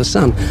warmth of the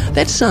sun.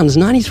 That sun's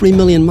 93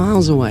 million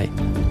miles away.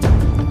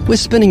 We're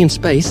spinning in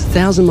space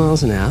 1,000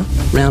 miles an hour,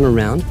 round and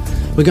round.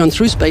 We're going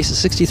through space at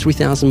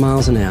 63,000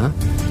 miles an hour,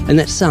 and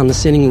that sun is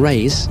sending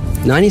rays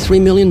 93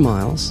 million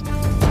miles,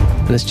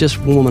 and it's just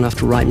warm enough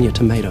to ripen your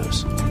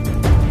tomatoes.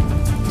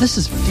 This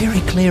is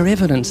very clear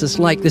evidence. It's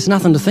like there's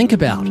nothing to think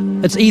about.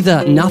 It's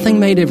either nothing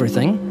made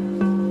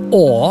everything,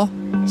 or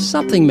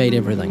something made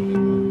everything.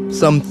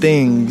 Some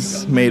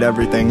things made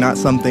everything, not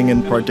something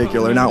in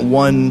particular, not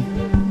one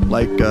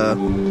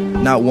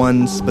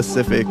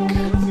specific thing.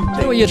 You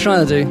know what you're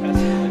trying to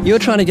do? You're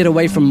trying to get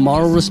away from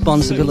moral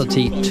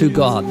responsibility to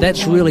God.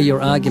 That's really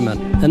your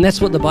argument. And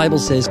that's what the Bible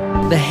says.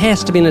 There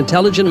has to be an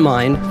intelligent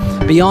mind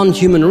beyond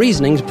human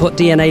reasoning to put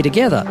DNA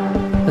together.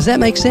 Does that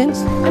make sense?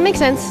 That makes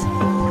sense.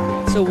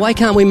 So why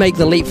can't we make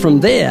the leap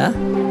from there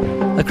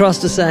across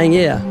to saying,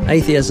 yeah,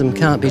 atheism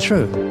can't be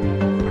true?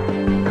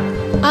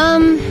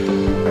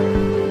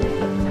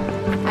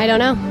 I don't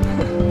know,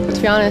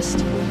 to be honest.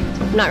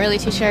 I'm not really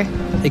too sure.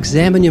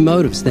 Examine your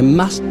motives. There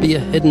must be a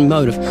hidden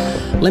motive.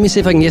 Let me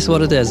see if I can guess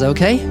what it is,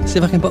 okay? See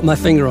if I can put my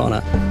finger on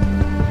it.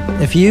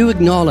 If you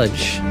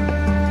acknowledge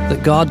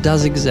that God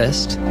does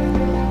exist,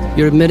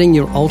 you're admitting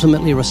you're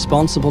ultimately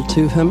responsible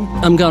to Him.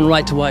 I'm going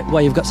right to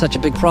why you've got such a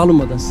big problem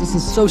with this. This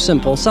is so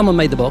simple. Someone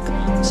made the book.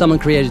 Someone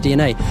created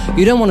DNA.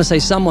 You don't want to say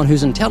someone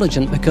who's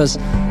intelligent because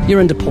you're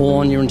into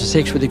porn, you're into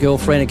sex with your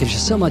girlfriend, it gives you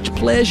so much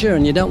pleasure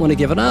and you don't want to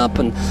give it up.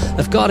 And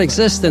if God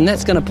exists, then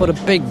that's going to put a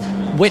big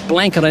wet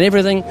blanket on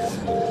everything.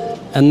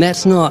 And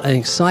that's not an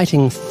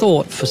exciting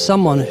thought for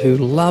someone who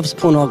loves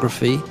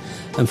pornography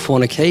and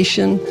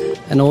fornication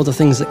and all the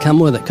things that come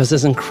with it, because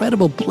there's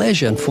incredible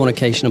pleasure in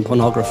fornication and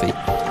pornography.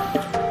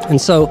 And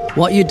so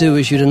what you do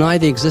is you deny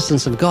the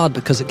existence of God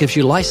because it gives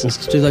you license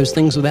to do those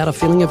things without a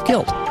feeling of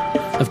guilt.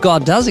 If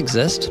God does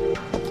exist,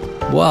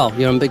 well,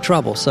 you're in big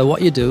trouble. So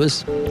what you do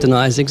is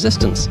deny his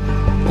existence.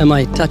 Am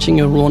I touching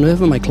your raw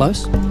nerve? Am I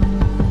close?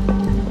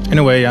 In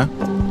a way, yeah.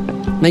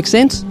 Make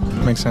sense?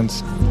 Makes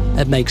sense.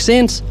 It makes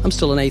sense. I'm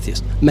still an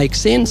atheist. Makes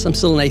sense. I'm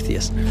still an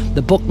atheist.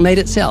 The book made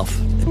itself.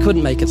 It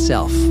couldn't make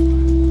itself.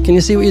 Can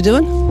you see what you're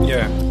doing?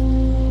 Yeah.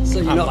 So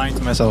I'm lying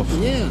to myself.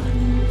 Yeah.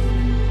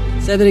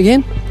 Say that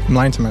again? I'm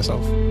lying to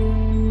myself.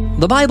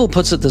 The Bible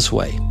puts it this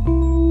way,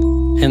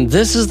 and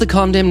this is the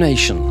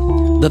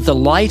condemnation, that the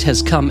light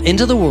has come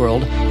into the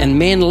world, and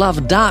men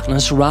love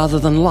darkness rather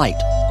than light,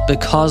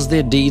 because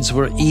their deeds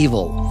were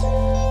evil.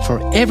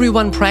 For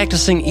everyone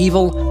practicing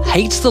evil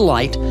hates the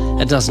light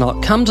and does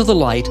not come to the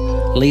light,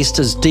 lest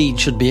his deed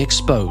should be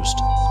exposed.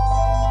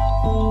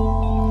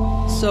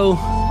 So,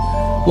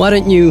 why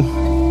don't you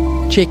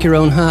check your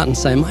own heart and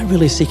say, am I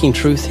really seeking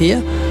truth here?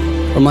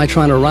 Or am I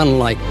trying to run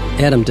like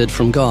Adam did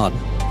from God?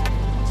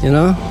 You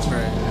know?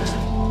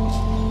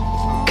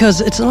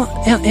 Because it's not,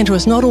 Andrew,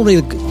 it's not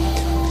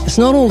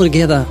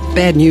altogether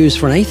bad news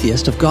for an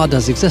atheist if God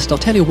does exist. I'll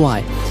tell you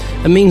why.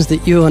 It means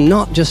that you are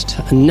not just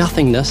a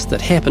nothingness that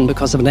happened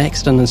because of an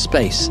accident in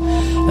space.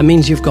 It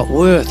means you've got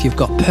worth, you've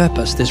got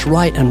purpose, there's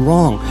right and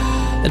wrong.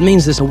 It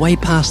means there's a way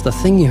past the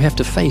thing you have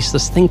to face,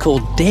 this thing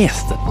called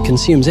death that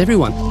consumes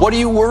everyone. What do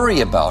you worry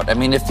about? I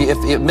mean, if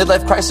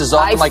midlife crisis is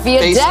often like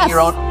facing death. your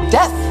own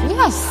death.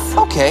 Yes.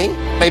 Okay,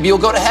 maybe you'll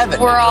go to heaven.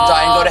 Maybe you'll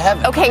die and go to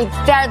heaven. Okay,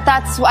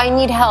 that's I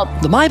need help.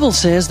 The Bible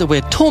says that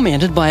we're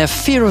tormented by a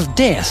fear of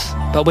death,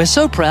 but we're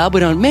so proud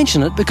we don't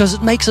mention it because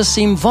it makes us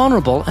seem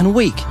vulnerable and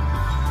weak.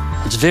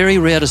 It's very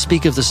rare to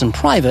speak of this in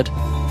private,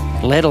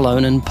 let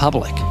alone in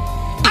public.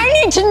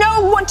 I need to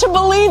know what to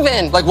believe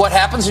in. Like what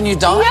happens when you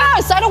die?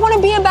 Yes, I don't want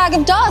to be a bag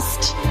of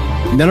dust.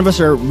 None of us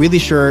are really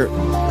sure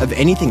of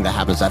anything that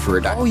happens after we're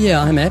dead. Oh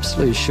yeah, I'm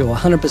absolutely sure,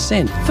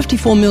 100%.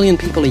 54 million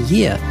people a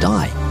year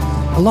die.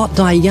 A lot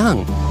die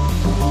young.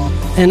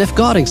 And if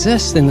God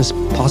exists, then there's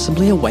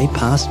possibly a way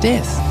past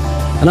death.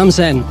 And I'm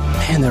saying,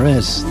 man, there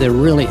is. There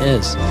really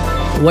is.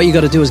 What you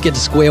got to do is get to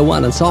square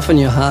one and soften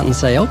your heart and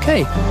say,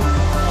 okay,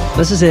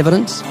 this is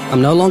evidence.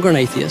 I'm no longer an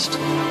atheist.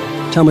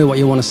 Tell me what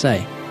you want to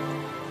say.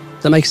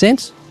 Does that make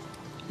sense?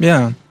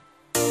 Yeah.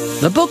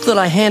 The book that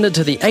I handed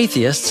to the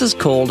atheists is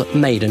called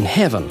Made in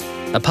Heaven,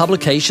 a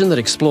publication that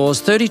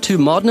explores 32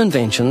 modern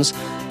inventions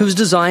whose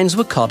designs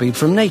were copied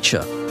from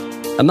nature.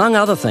 Among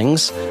other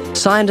things,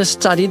 scientists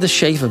studied the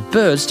shape of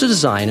birds to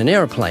design an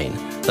airplane,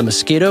 the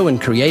mosquito in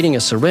creating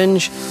a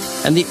syringe,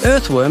 and the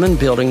earthworm in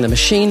building the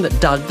machine that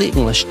dug the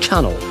English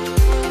Channel.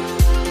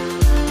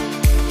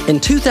 In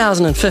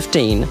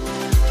 2015,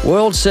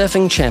 world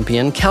surfing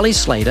champion Kelly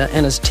Slater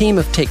and his team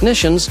of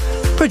technicians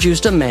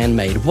produced a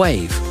man-made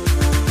wave.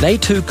 They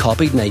too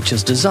copied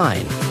nature's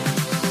design.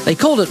 They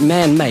called it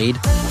man-made,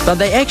 but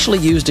they actually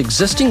used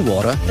existing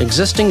water,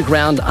 existing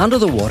ground under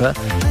the water,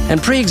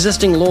 and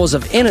pre-existing laws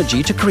of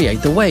energy to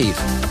create the wave.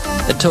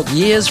 It took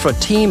years for a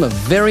team of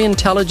very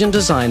intelligent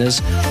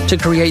designers to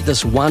create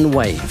this one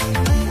wave.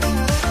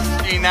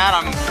 Seeing that,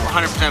 I'm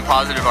 100%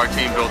 positive our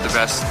team built the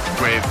best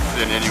wave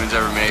that anyone's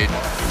ever made.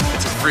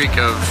 It's a freak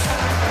of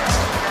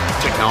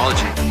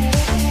technology.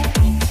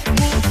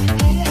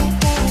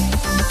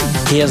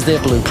 Here's their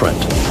blueprint.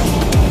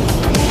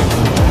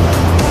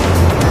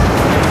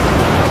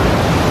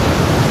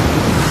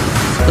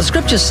 The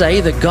scriptures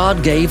say that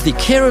God gave the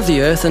care of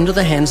the earth into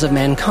the hands of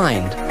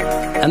mankind,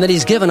 and that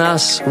he's given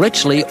us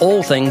richly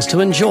all things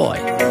to enjoy.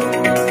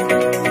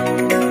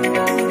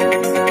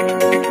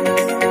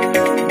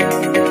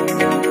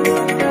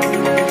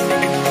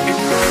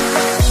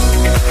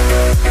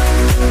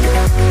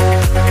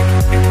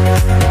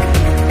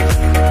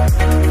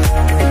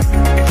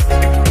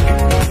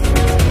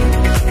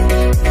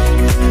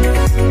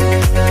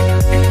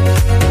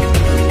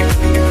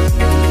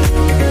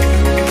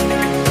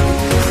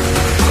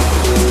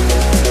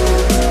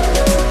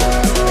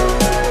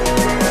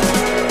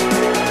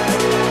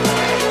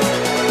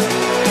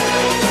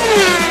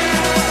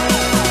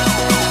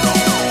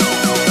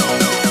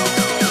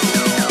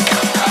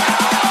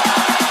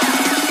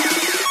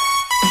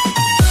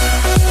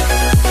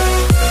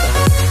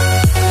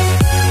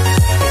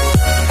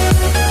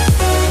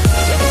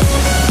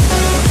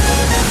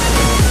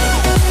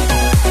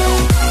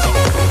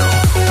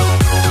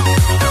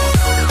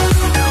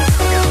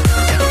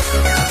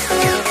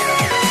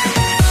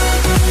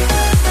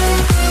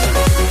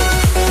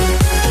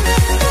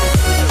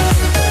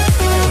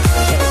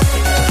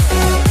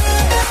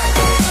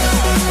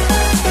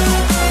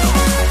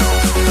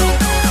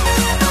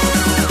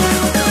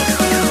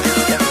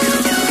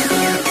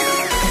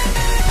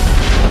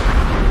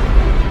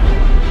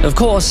 Of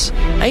course,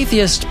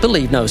 atheists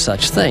believe no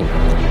such thing.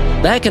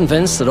 They're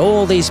convinced that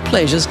all these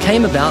pleasures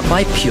came about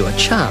by pure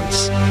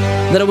chance.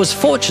 that it was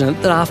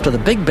fortunate that after the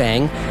Big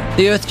Bang,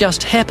 the Earth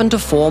just happened to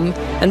form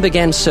and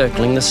began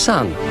circling the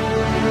Sun.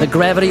 That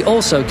gravity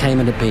also came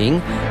into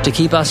being to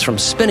keep us from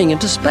spinning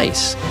into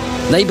space.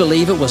 They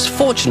believe it was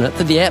fortunate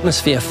that the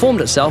atmosphere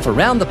formed itself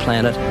around the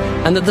planet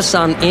and that the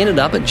Sun ended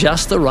up at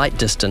just the right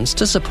distance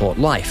to support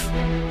life.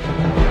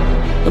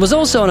 It was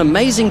also an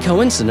amazing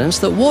coincidence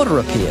that water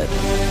appeared,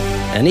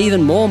 and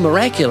even more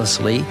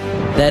miraculously,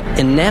 that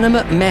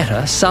inanimate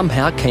matter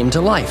somehow came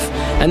to life,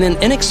 and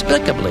then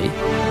inexplicably,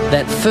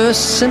 that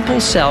first simple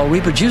cell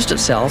reproduced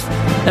itself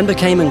and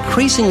became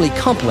increasingly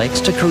complex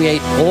to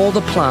create all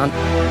the plant,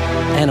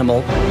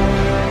 animal,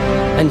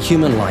 and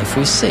human life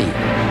we see.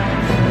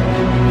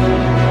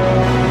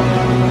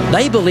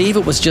 They believe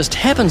it was just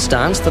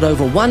happenstance that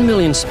over 1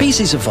 million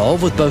species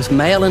evolved with both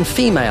male and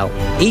female,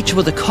 each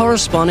with the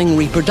corresponding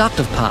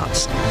reproductive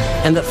parts,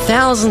 and that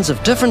thousands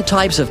of different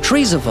types of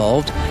trees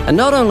evolved, and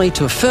not only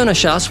to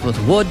furnish us with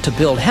wood to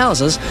build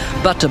houses,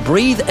 but to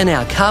breathe in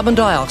our carbon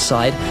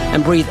dioxide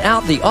and breathe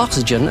out the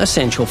oxygen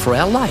essential for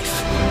our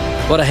life.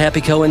 What a happy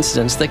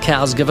coincidence that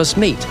cows give us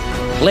meat,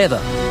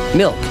 leather,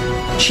 milk,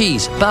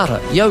 cheese, butter,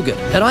 yogurt,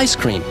 and ice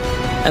cream,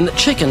 and that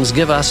chickens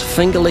give us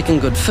finger-licking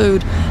good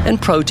food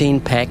and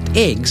protein-packed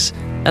eggs,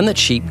 and that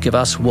sheep give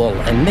us wool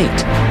and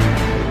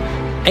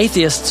meat.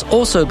 Atheists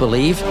also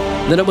believe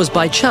that it was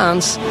by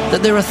chance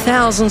that there are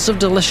thousands of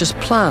delicious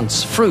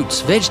plants, fruits,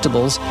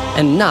 vegetables,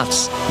 and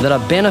nuts that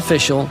are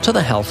beneficial to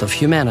the health of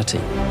humanity.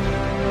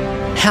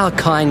 How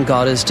kind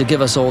God is to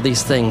give us all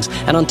these things,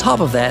 and on top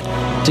of that,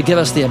 to give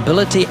us the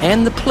ability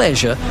and the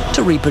pleasure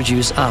to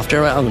reproduce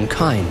after our own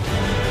kind.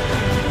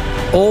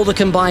 All the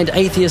combined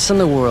atheists in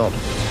the world,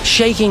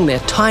 shaking their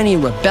tiny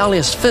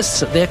rebellious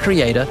fists at their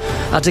Creator,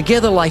 are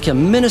together like a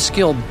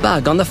minuscule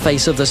bug on the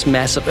face of this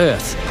massive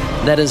Earth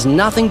that is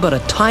nothing but a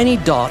tiny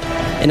dot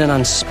in an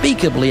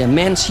unspeakably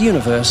immense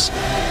universe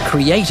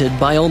created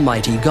by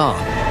Almighty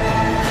God.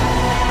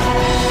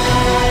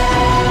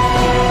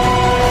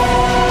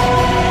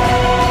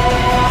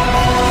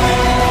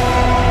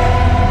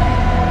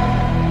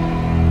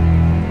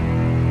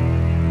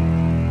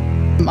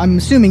 I'm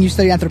assuming you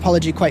study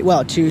anthropology quite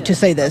well to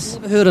say this.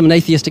 I've heard of an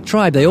atheistic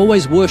tribe. They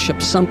always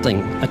worship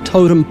something, a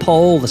totem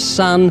pole, the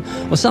sun,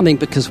 or something,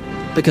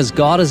 because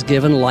God has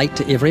given light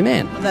to every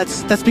man.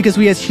 That's because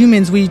we as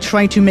humans, we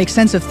try to make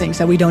sense of things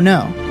that we don't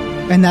know.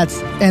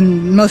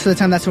 And most of the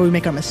time that's where we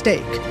make our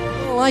mistake.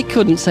 Well, I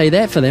couldn't say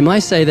that for them. I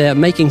say they're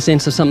making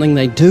sense of something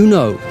they do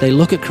know. They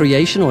look at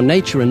creation or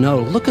nature and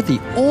know, look at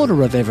the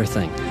order of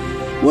everything.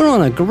 We're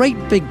on a great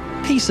big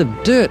piece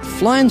of dirt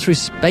flying through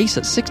space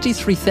at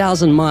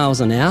 63,000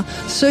 miles an hour,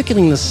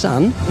 circling the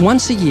sun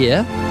once a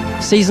year.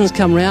 Seasons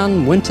come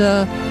round,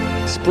 winter,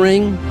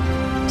 spring,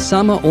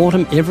 summer,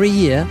 autumn, every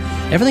year.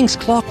 Everything's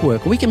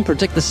clockwork. We can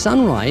predict the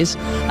sunrise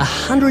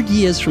 100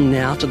 years from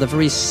now to the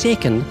very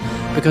second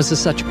because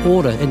there's such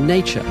order in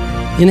nature.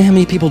 You know how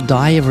many people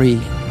die every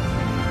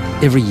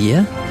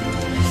year?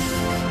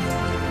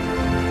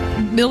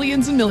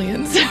 Millions and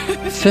millions.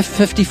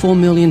 54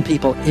 million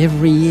people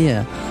every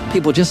year.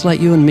 People just like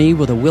you and me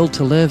with a will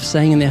to live,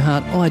 saying in their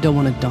heart, oh, I don't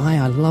want to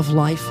die, I love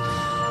life,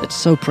 it's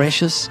so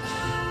precious.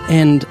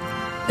 And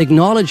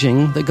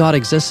acknowledging that God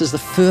exists is the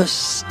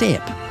first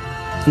step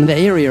in that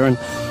area.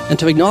 And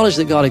to acknowledge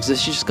that God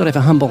exists, you just got to have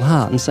a humble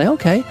heart and say,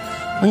 okay,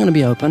 I'm going to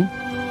be open.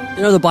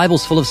 You know, the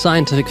Bible's full of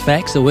scientific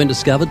facts that weren't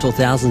discovered till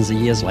thousands of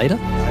years later.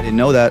 I didn't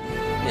know that.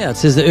 Yeah, it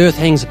says the earth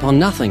hangs upon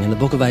nothing in the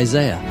book of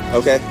Isaiah.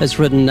 Okay. It's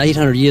written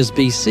 800 years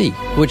BC,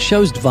 which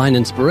shows divine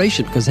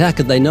inspiration, because how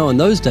could they know in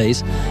those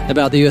days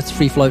about the earth's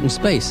free float in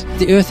space?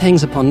 The earth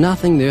hangs upon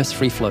nothing, the earth's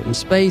free float in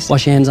space.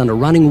 Wash your hands under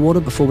running water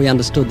before we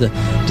understood the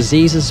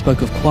diseases,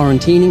 spoke of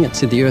quarantining, it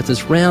said the earth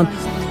is round.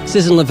 It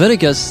says in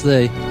Leviticus,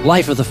 the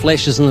life of the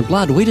flesh is in the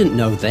blood. We didn't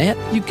know that.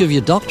 You give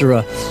your doctor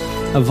a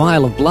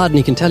vial of blood and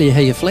he can tell you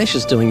how your flesh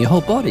is doing, your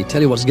whole body, tell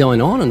you what's going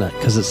on in it,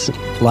 because it's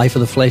life of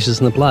the flesh is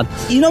in the blood.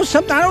 You know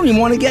something? I don't even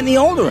want to get any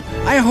older.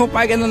 I hope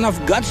I get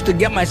enough guts to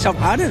get myself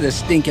out of this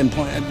stinking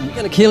planet. You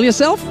gonna kill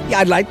yourself? Yeah,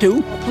 I'd like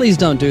to. Please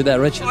don't do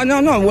that, Richard. Oh,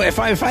 no. If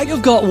I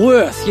You've got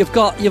worth. You've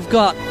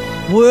got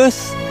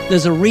worth.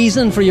 There's a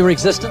reason for your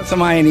existence.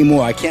 Am I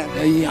anymore? I can't.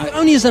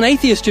 Only as an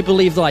atheist you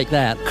believe like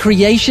that.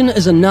 Creation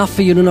is enough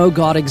for you to know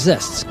God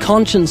exists.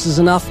 Conscience is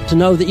enough to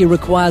know that He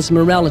requires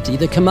morality.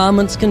 The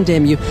commandments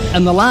condemn you.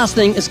 And the last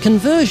thing is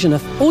conversion.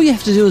 If all you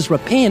have to do is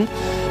repent,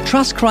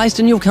 trust Christ,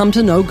 and you'll come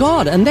to know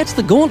God. And that's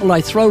the gauntlet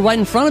I throw right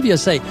in front of you. I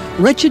say,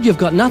 Richard, you've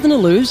got nothing to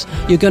lose.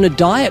 You're going to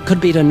die. It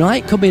could be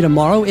tonight, could be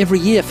tomorrow. Every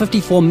year,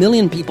 54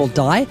 million people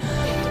die.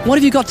 What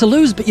have you got to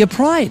lose but your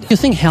pride? You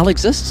think hell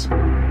exists?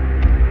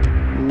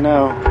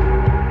 No,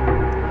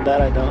 that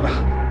I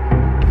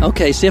don't.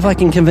 Okay, see if I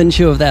can convince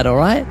you of that, all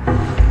right?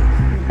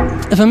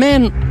 If a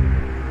man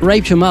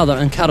raped your mother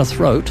and cut her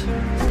throat,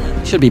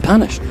 he should be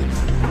punished.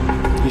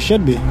 You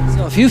should be.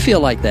 So if you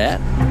feel like that,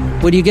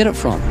 where do you get it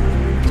from?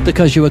 It's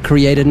because you were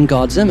created in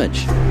God's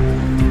image.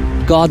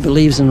 God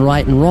believes in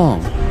right and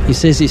wrong. He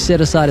says He set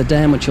aside a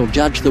day in which He'll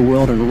judge the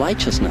world in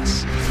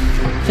righteousness.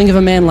 Think of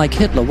a man like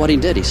Hitler, what he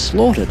did. He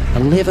slaughtered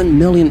 11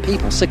 million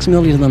people, 6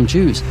 million of them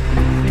Jews.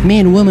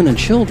 Men, women, and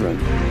children.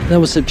 They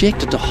were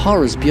subjected to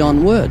horrors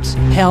beyond words.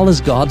 Hell is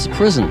God's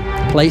prison,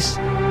 a place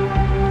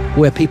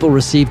where people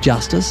receive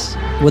justice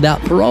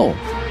without parole,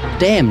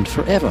 damned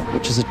forever,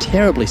 which is a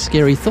terribly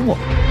scary thought.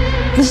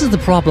 This is the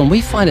problem. We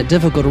find it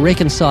difficult to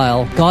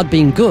reconcile God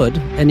being good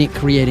and yet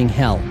creating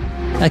hell.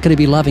 How could he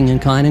be loving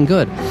and kind and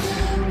good?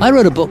 I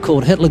wrote a book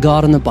called Hitler,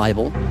 God, and the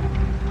Bible,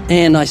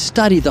 and I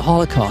studied the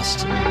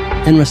Holocaust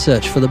in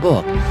research for the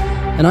book.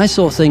 And I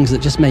saw things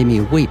that just made me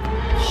weep.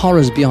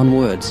 Horrors beyond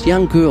words.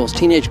 Young girls,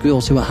 teenage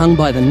girls who were hung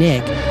by the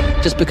neck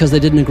just because they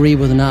didn't agree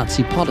with the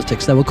Nazi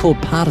politics. They were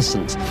called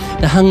partisans.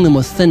 They hung them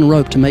with thin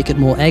rope to make it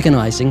more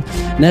agonizing.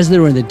 And as they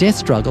were in the death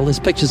struggle, there's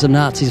pictures of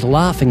Nazis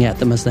laughing at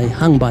them as they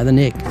hung by the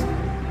neck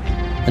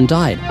and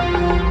died.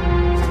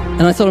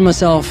 And I thought to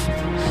myself,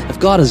 if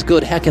God is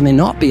good, how can there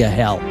not be a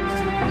hell?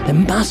 There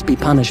must be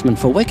punishment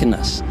for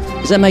wickedness.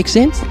 Does that make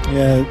sense?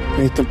 Yeah,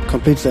 it makes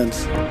complete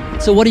sense.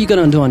 So what are you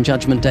going to do on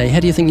Judgment Day?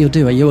 How do you think you'll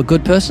do? Are you a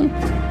good person?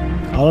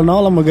 All in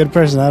all, I'm a good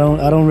person. I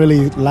don't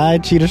really lie,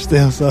 cheat, or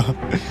steal, so...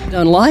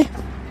 Don't lie?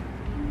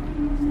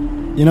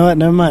 You know what?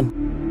 Never mind.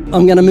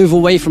 I'm going to move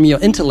away from your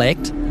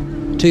intellect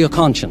to your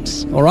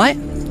conscience, all right?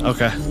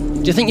 Okay.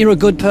 Do you think you're a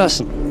good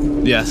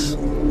person? Yes.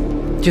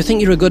 Do you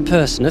think you're a good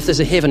person? If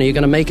there's a heaven, are you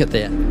going to make it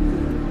there?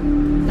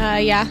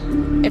 Yeah.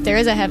 If there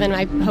is a heaven,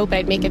 I hope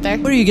I'd make it there.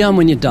 Where are you going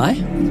when you die?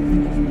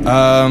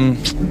 I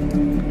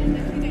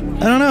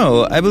don't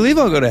know. I believe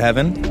I'll go to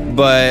heaven,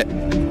 but...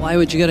 Why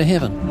would you go to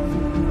heaven?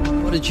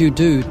 What did you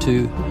do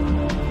to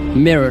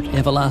merit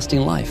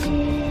everlasting life?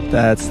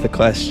 That's the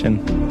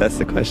question.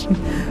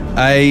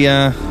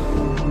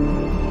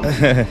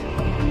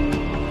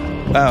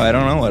 Wow, I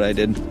don't know what I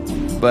did.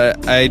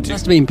 But I... It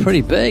must have been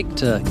pretty big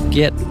to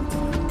get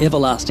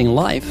everlasting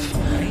life.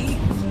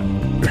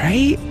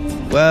 Right?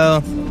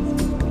 Well...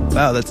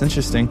 Wow, that's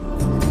interesting.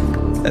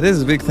 That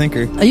is a big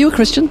thinker. Are you a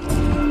Christian?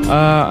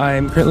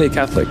 I'm currently a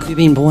Catholic. Have you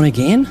been born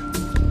again?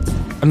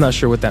 I'm not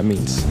sure what that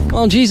means.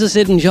 Well, Jesus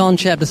said in John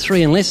chapter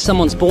 3, unless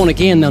someone's born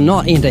again, they'll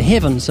not enter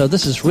heaven, so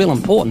this is real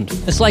important.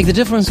 It's like the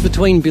difference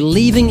between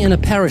believing in a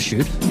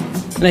parachute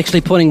and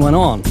actually putting one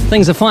on.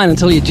 Things are fine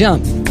until you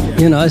jump,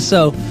 you know,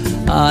 so...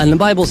 and the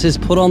Bible says,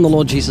 put on the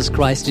Lord Jesus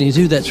Christ, and you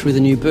do that through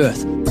the new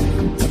birth.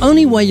 The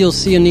only way you'll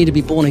see a need to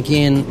be born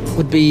again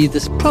would be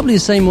probably the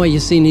same way you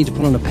see a need to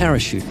put on a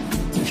parachute.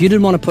 If you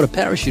didn't want to put a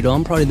parachute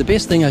on, probably the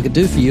best thing I could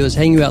do for you is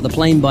hang you out the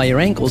plane by your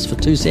ankles for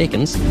 2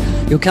 seconds.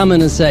 You'll come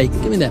in and say,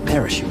 give me that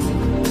parachute.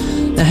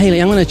 Now,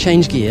 Haley, I'm going to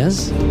change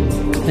gears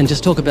and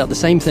just talk about the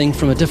same thing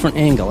from a different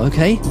angle,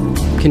 okay?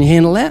 Can you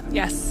handle that?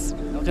 Yes.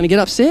 Not going to get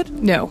upset?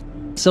 No.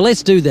 So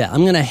let's do that.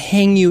 I'm going to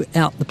hang you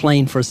out the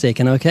plane for a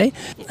second, okay?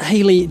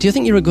 Haley, do you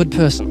think you're a good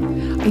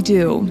person? I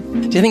do. Do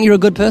you think you're a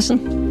good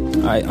person?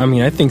 I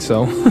mean, I think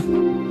so.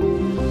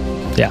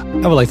 Yeah,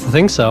 I would like to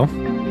think so.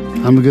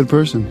 I'm a good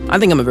person. I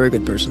think I'm a very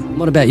good person.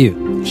 What about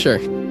you? Sure.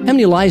 How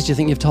many lies do you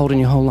think you've told in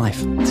your whole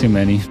life? Too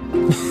many.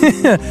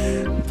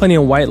 Plenty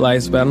of white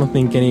lies, but I don't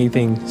think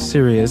anything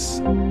serious.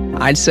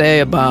 I'd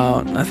say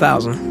about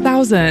 1,000.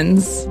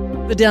 Thousands.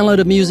 The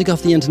downloaded music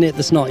off the internet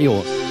that's not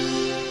yours.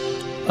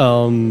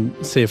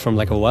 Say from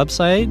like a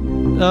website?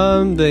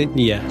 Then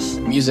yes.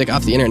 Music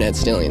off the internet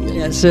stealing.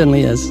 Yeah, it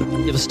certainly is.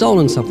 You ever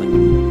stolen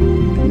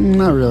something?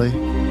 Not really.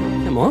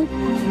 Come on.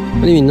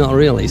 What do you mean not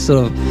really?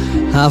 Sort of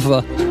half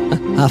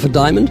a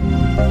diamond?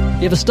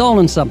 You ever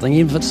stolen something,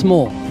 even if it's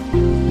small?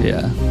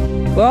 Yeah.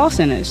 We're all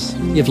sinners.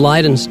 You've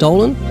lied and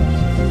stolen?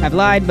 I've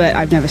lied, but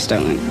I've never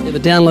stolen. You ever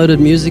downloaded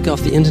music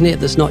off the internet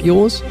that's not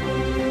yours?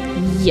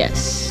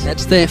 Yes.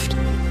 That's theft.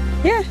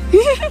 Yeah.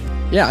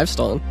 Yeah, I've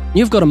stolen.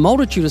 You've got a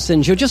multitude of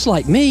sins. You're just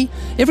like me.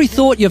 Every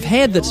thought you've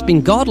had that's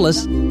been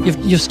godless,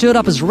 you've stirred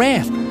up as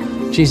wrath.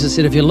 Jesus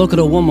said, if you look at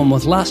a woman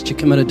with lust, you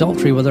commit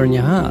adultery with her in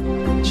your heart.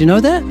 Do you know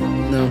that?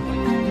 No.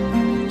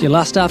 Do you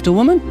lust after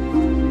women?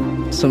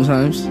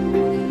 Sometimes.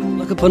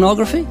 Look at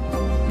pornography?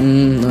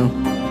 No.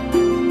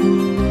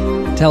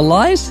 Tell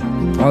lies?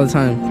 All the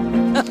time.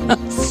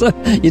 So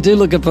you do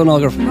look at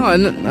pornography? No, I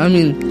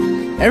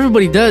mean,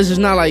 everybody does. It's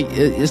not like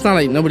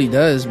nobody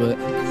does, but...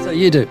 So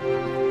you do?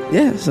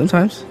 Yeah,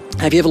 sometimes.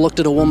 Have you ever looked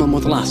at a woman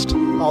with lust?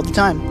 All the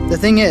time. The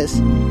thing is,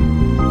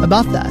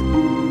 about that,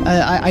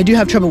 I do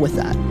have trouble with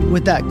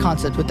that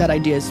concept, with that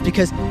idea, is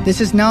because this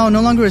is now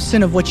no longer a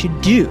sin of what you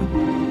do,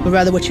 but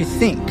rather what you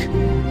think.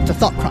 It's a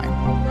thought crime.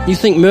 You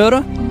think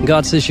murder?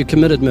 God says you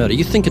committed murder.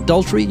 You think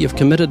adultery? You've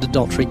committed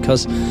adultery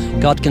because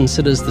God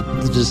considers the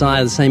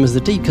desire the same as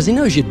the deed, because he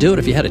knows you'd do it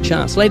if you had a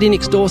chance. Lady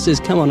next door says,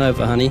 come on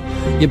over, honey.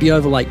 You'll be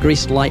over like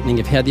greased lightning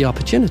if you had the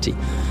opportunity.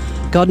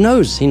 God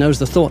knows. He knows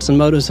the thoughts and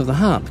motives of the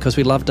heart because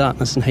we love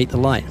darkness and hate the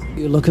light.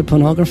 You look at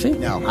pornography?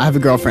 No, I have a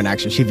girlfriend,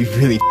 actually. She'd be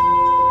really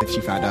if she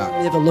found out.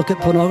 You ever look at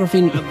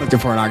pornography? Looked at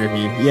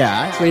pornography,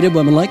 yeah. Treated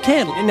women like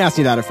cattle. You didn't ask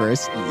me that at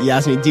first. You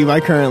asked me, do I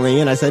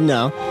currently? And I said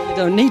no. You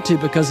don't need to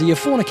because of your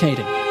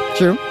fornicating.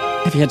 True.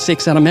 Have you had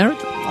sex out of marriage?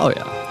 Oh,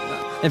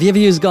 yeah. Have you ever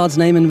used God's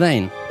name in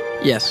vain?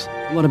 Yes.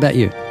 What about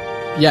you?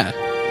 Yeah.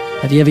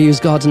 Have you ever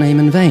used God's name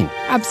in vain?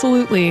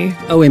 Absolutely.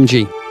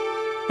 OMG.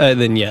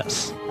 Then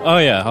yes. Oh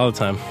yeah, all the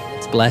time.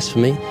 It's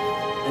blasphemy.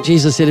 And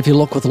Jesus said if you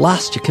look with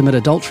lust, you commit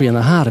adultery in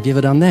the heart. Have you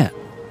ever done that?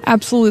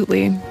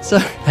 Absolutely. So,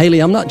 Haley,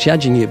 I'm not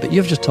judging you, but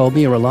you've just told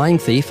me you're a lying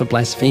thief, a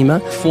blasphemer,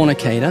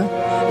 fornicator,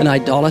 an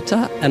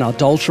idolater, an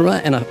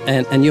adulterer,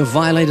 and you've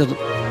violated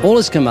all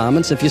his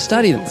commandments if you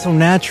study them. So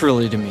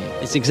naturally to me.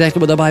 It's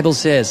exactly what the Bible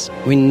says.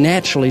 We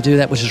naturally do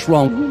that which is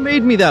wrong. Who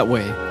made me that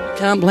way?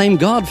 Can't blame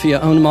God for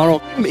your own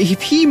moral.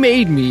 If he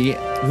made me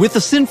with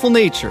a sinful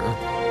nature,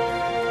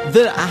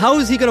 then how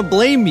is he going to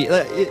blame me?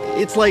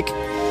 It's like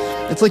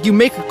you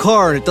make a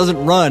car and it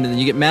doesn't run and then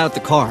you get mad at the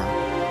car.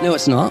 No,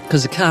 it's not,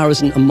 because the car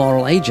isn't a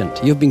moral agent.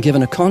 You've been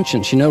given a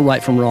conscience. You know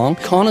right from wrong.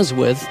 Connor's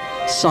with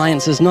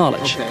science is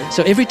knowledge. Okay.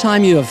 So every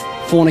time you have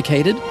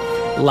fornicated,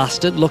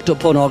 lusted, looked at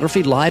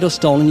pornography, lied or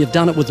stolen, you've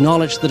done it with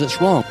knowledge that it's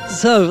wrong.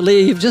 So,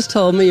 Leah, you've just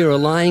told me you're a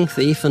lying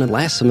thief and a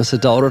blasphemous,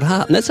 adulterer at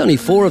heart. And that's only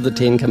 4 of the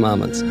 10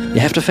 commandments. You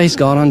have to face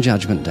God on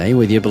Judgment Day,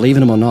 whether you believe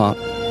in him or not.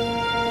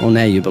 Well,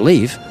 now you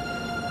believe.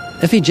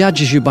 If he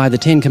judges you by the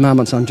 10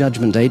 commandments on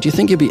Judgment Day, do you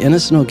think you'll be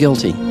innocent or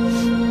guilty?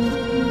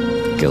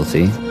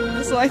 Guilty.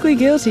 It's likely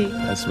guilty.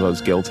 I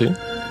suppose guilty.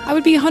 I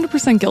would be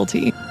 100%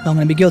 guilty. I'm going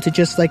to be guilty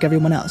just like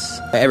everyone else.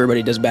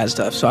 Everybody does bad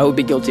stuff, so I would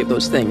be guilty of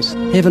those things.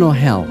 Heaven or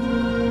hell?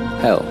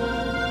 Hell.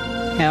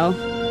 Hell.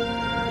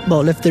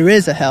 Well, if there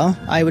is a hell,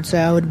 I would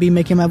say I would be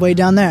making my way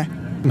down there.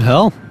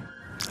 Hell?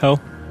 Hell.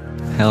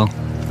 Hell.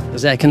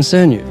 Does that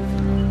concern you?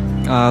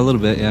 A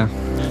little bit, yeah.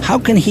 How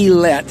can he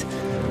let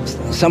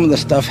some of the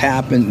stuff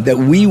happen that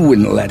we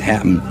wouldn't let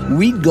happen?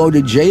 We'd go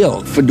to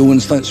jail for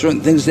doing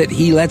certain things that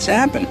he lets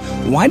happen.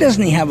 Why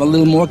doesn't he have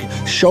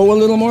show a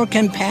little more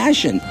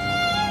compassion?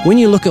 When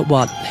you look at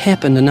what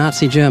happened in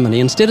Nazi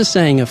Germany, instead of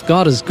saying, if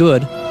God is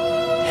good,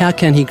 how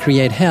can he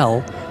create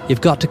hell?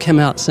 You've got to come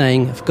out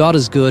saying, if God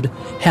is good,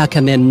 how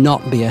can there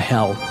not be a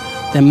hell?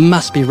 There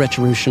must be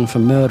retribution for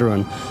murder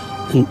and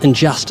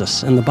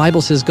injustice. And the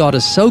Bible says God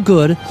is so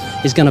good,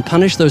 he's going to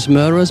punish those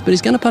murderers, but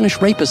he's going to punish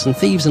rapists and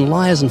thieves and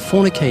liars and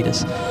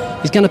fornicators.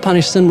 He's going to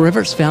punish sin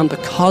wherever it's found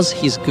because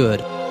he's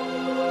good.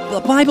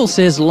 The Bible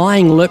says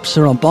lying lips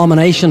are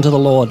abomination to the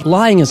Lord.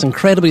 Lying is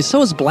incredibly,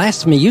 so is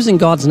blasphemy. Using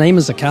God's name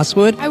as a cuss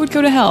word. I would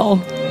go to hell.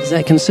 Does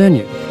that concern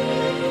you?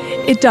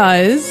 It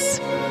does,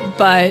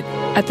 but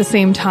at the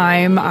same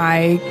time,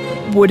 I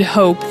would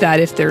hope that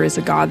if there is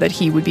a God, that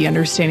he would be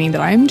understanding that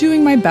I am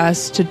doing my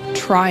best to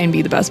try and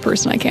be the best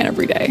person I can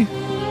every day.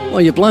 Well,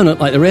 you've blown it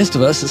like the rest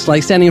of us. It's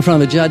like standing in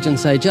front of a judge and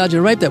say, Judge, I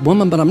raped that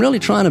woman, but I'm really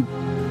trying to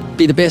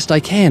be the best I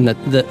can.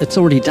 That it's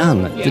already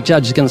done. Yeah. The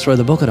judge is going to throw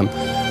the book at him.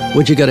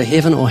 Would you go to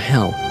heaven or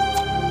hell?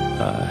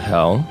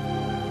 Hell.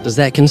 Does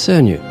that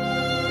concern you?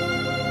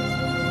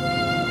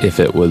 If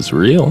it was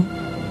real.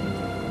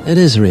 It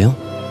is real.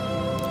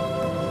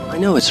 I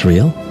know it's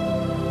real.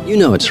 You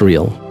know it's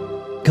real.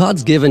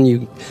 God's given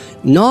you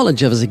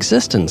knowledge of his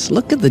existence.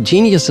 Look at the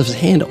genius of his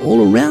hand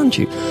all around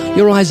you.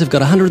 Your eyes have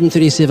got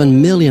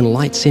 137 million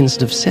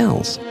light-sensitive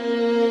cells.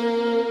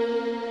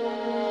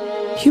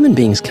 Human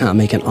beings can't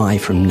make an eye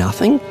from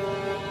nothing.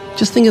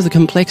 Just think of the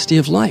complexity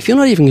of life. You're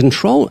not even in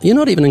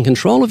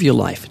control of your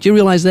life. Do you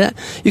realize that?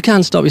 You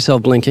can't stop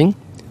yourself blinking,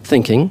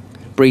 thinking,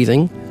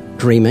 breathing,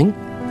 dreaming.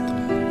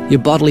 Your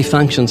bodily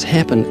functions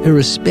happen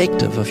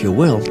irrespective of your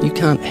will. You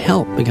can't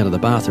help but go to the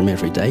bathroom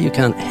every day. You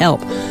can't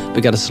help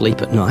but go to sleep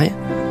at night.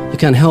 You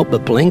can't help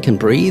but blink and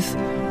breathe.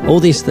 All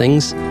these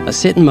things are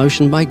set in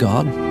motion by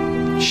God,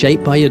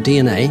 shaped by your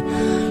DNA,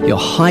 your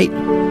height,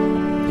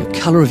 your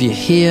color of your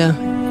hair,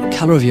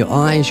 color of your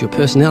eyes, your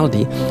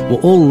personality,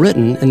 were all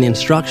written in the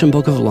instruction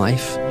book of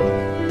life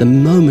the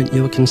moment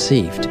you were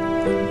conceived.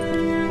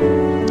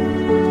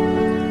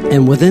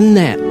 And within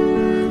that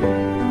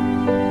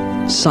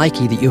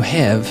psyche that you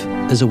have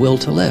is a will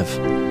to live.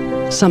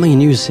 Something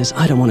in you says,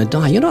 I don't want to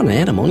die. You're not an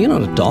animal. You're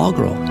not a dog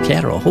or a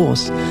cat or a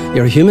horse.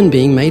 You're a human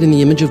being made in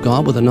the image of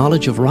God with a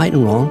knowledge of right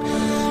and wrong,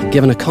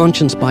 given a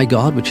conscience by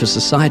God, which is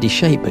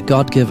society-shaped, but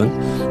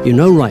God-given. You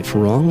know right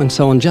from wrong, and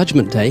so on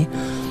Judgment Day,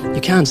 you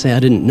can't say, I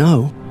didn't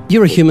know.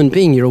 You're a human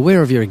being. You're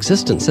aware of your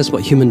existence. That's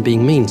what human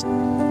being means.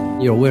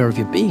 You're aware of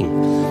your being.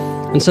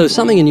 And so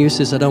something in you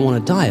says, I don't want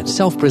to die. It's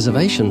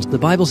self-preservation. The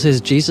Bible says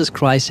Jesus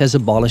Christ has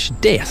abolished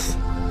death.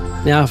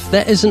 Now, if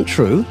that isn't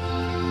true,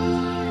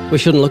 we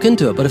shouldn't look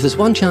into it. But if there's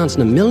one chance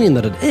in a million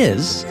that it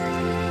is,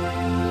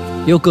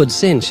 your good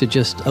sense should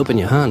just open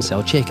your heart and say,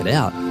 I'll check it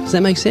out. Does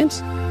that make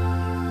sense?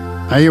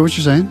 I hear what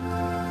you're saying.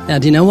 Now,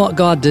 do you know what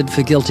God did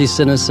for guilty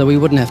sinners so we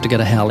wouldn't have to go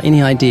to hell?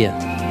 Any idea?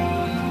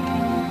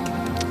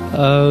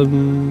 Oh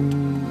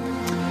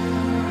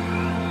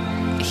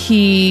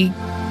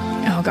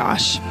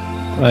gosh.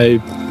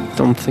 I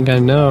don't think I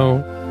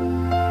know.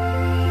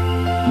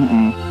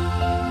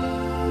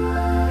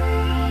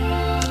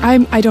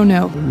 I don't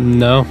know.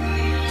 No.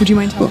 Would you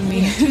mind telling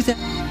me?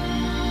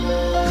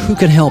 Who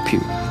can help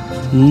you?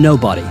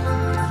 Nobody.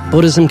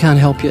 Buddhism can't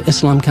help you.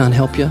 Islam can't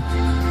help you.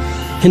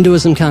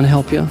 Hinduism can't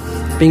help you.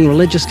 Being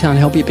religious can't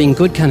help you. Being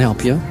good can't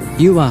help you.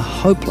 You are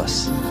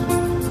hopeless.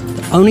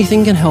 The only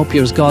thing can help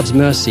you is God's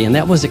mercy, and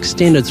that was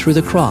extended through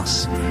the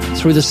cross,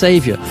 through the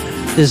Savior.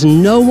 There's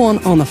no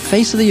one on the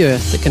face of the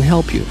earth that can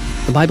help you.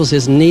 The Bible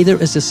says,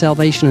 neither is there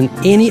salvation in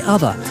any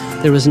other.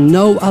 There is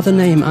no other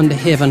name under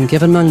heaven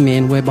given among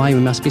men whereby we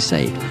must be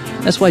saved.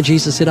 That's why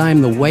Jesus said, I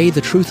am the way,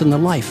 the truth, and the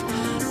life.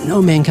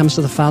 No man comes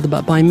to the Father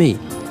but by me.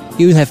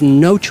 You have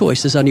no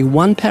choice. There's only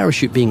one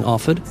parachute being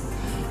offered,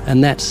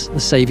 and that's the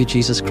Savior,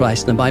 Jesus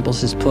Christ. And the Bible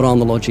says, put on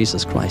the Lord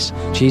Jesus Christ.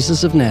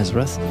 Jesus of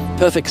Nazareth,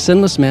 perfect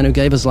sinless man who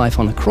gave his life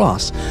on a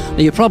cross. Now,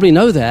 you probably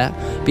know that,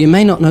 but you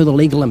may not know the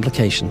legal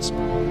implications.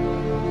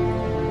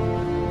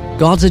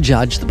 God's a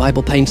judge. The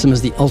Bible paints him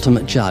as the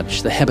ultimate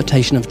judge, the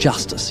habitation of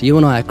justice. You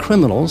and I are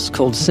criminals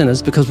called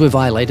sinners because we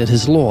violated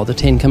his law, the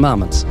Ten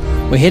Commandments.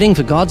 We're heading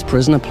for God's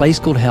prison, a place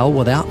called hell,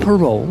 without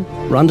parole.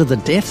 We're under the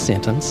death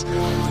sentence.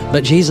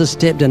 But Jesus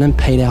stepped in and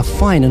paid our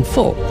fine in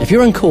full. If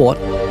you're in court,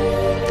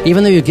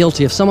 even though you're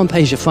guilty, if someone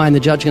pays your fine, the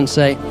judge can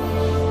say,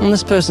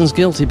 this person's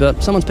guilty,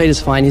 but someone's paid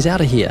his fine, he's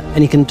out of here. And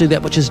he can do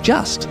that which is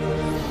just.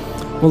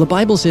 Well, the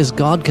Bible says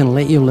God can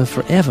let you live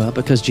forever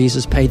because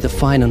Jesus paid the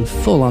fine in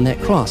full on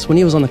that cross. When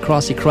he was on the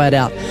cross, he cried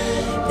out,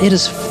 it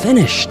is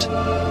finished.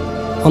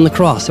 On the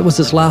cross, it was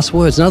his last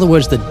words. In other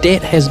words, the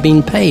debt has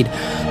been paid.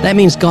 That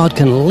means God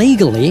can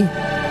legally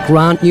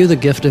grant you the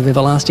gift of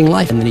everlasting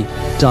life. And then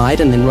he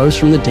died and then rose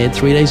from the dead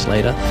 3 days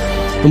later.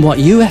 And what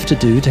you have to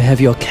do to have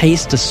your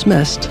case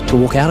dismissed, to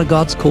walk out of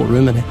God's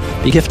courtroom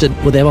and be gifted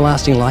with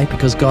everlasting life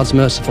because God's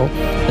merciful,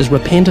 is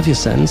repent of your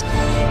sins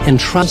and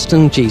trust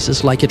in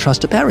Jesus like you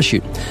trust a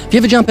parachute. If you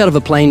ever jump out of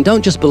a plane,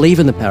 don't just believe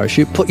in the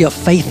parachute, put your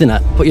faith in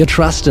it, put your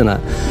trust in it.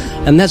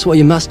 And that's what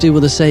you must do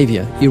with a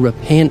Savior. You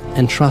repent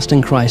and trust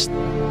in Christ.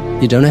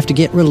 You don't have to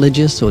get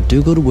religious or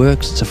do good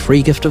works. It's a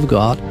free gift of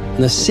God.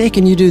 And the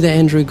second you do that,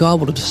 Andrew, God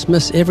will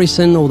dismiss every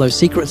sin, all those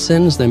secret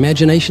sins, the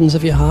imaginations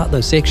of your heart,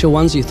 those sexual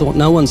ones you thought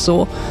no one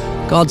saw.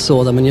 God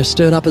saw them, and you're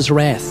stirred up his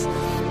wrath.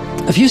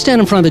 If you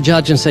stand in front of a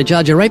judge and say,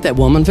 Judge, I raped that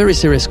woman, very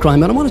serious crime,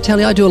 but I want to tell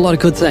you I do a lot of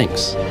good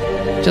things.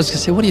 The judge can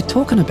say, what are you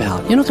talking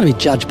about? You're not going to be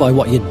judged by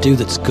what you do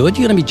that's good.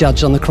 You're going to be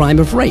judged on the crime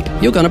of rape.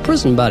 You're going to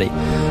prison, buddy.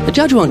 The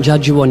judge won't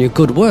judge you on your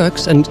good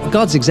works, and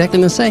God's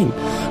exactly the same.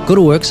 Good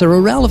works are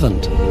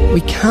irrelevant. We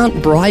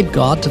can't bribe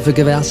God to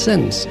forgive our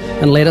sins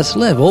and let us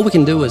live. All we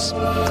can do is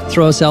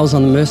throw ourselves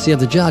on the mercy of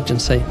the judge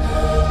and say,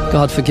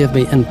 God, forgive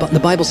me. And the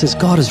Bible says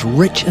God is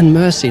rich in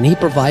mercy, and he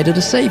provided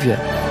a Savior.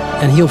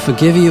 And he'll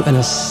forgive you in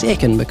a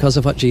second because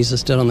of what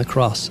Jesus did on the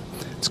cross.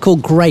 It's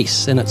called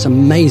grace, and it's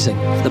amazing.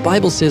 The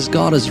Bible says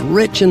God is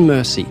rich in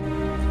mercy,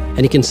 and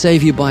he can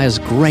save you by his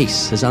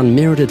grace, his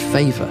unmerited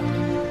favor.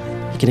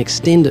 He can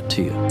extend it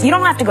to you. You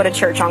don't have to go to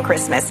church on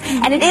Christmas,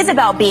 and it is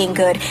about being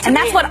good, and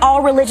that's what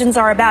all religions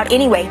are about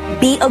anyway.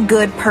 Be a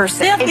good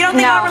person. You don't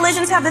think all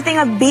religions have the thing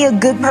of be a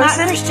good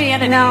person? Not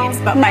Christianity,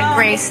 but by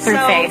grace through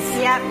faith.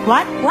 Yeah.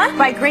 What?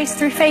 By grace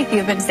through faith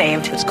you've been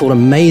saved. It's called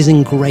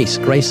amazing grace.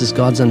 Grace is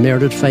God's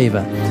unmerited favor.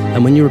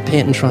 And when you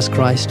repent and trust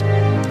Christ,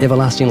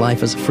 everlasting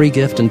life is a free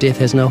gift and death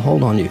has no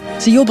hold on you.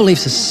 See, your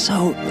beliefs are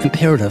so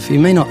imperative. You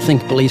may not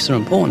think beliefs are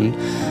important,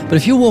 but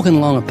if you're walking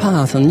along a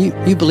path and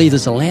you believe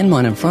there's a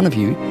landmine in front of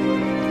you,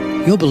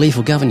 your belief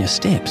will govern your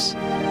steps.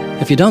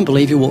 If you don't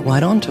believe, you walk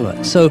right onto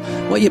it. So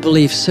what you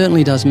believe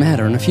certainly does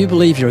matter. And if you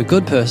believe you're a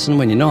good person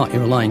when you're not,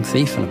 you're a lying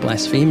thief and a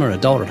blasphemer,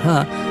 adult at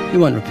heart, you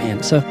won't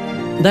repent. So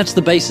that's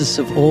the basis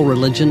of all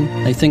religion.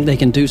 They think they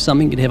can do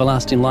something, get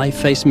everlasting life,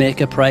 face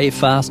Mecca, pray,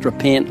 fast,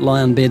 repent,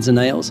 lie on beds of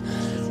nails.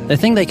 They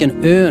think they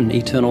can earn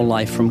eternal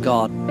life from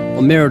God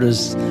or merit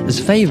his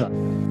favor,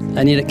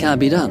 and yet it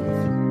can't be done.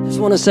 I just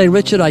want to say,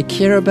 Richard, I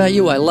care about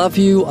you, I love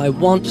you, I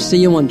want to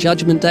see you on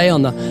Judgment Day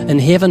in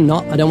heaven.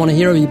 I don't want to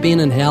hear of you being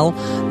in hell.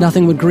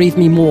 Nothing would grieve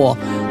me more,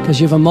 because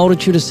you have a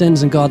multitude of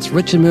sins, and God's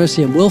rich in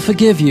mercy and will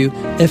forgive you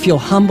if you'll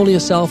humble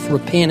yourself,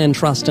 repent, and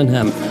trust in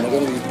him. Am I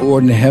going to be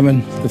bored in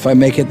heaven if I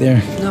make it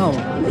there?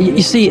 No.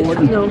 You see,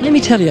 let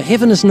me tell you,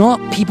 heaven is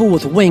not people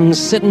with wings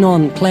sitting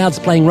on clouds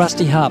playing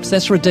rusty harps.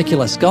 That's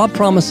ridiculous. God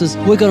promises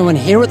we're going to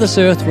inherit this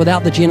earth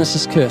without the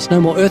Genesis curse.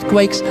 No more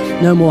earthquakes,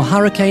 no more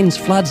hurricanes,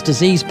 floods,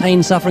 disease,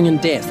 pain, suffering,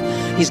 and death.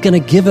 He's going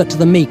to give it to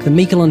the meek. The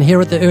meek will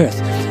inherit the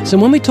earth. So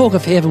when we talk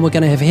of heaven, we're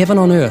going to have heaven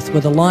on earth,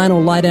 where the lion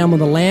will lie down with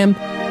the lamb,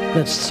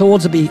 that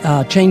swords will be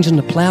changed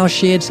into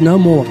plowshares, no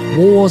more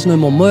wars, no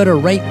more murder,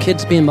 rape,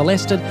 kids being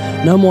molested,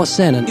 no more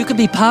sin. And you can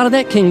be part of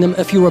that kingdom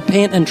if you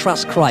repent and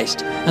trust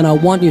Christ. And I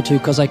want you to,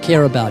 because I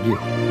care about you.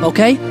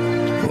 Okay?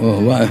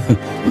 Well,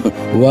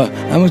 why?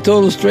 I'm a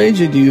total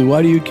stranger to you.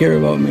 Why do you care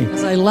about me?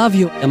 Because I love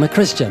you. I'm a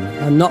Christian.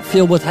 I'm not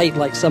filled with hate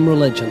like some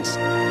religions.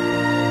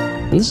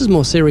 And this is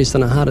more serious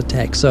than a heart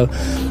attack, so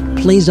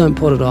please don't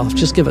put it off.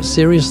 Just give it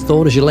serious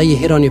thought as you lay your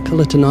head on your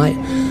pillow tonight.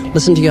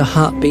 Listen to your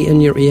heartbeat in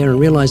your ear and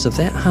realize if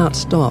that heart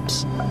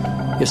stops,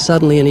 you're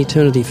suddenly in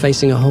eternity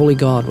facing a holy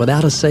God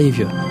without a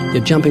Savior.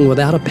 You're jumping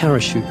without a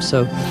parachute.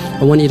 So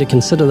I want you to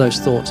consider those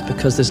thoughts,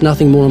 because there's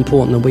nothing more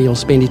important than where you'll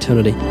spend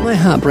eternity. My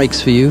heart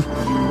breaks for you.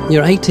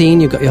 You're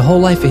 18, you've got your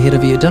whole life ahead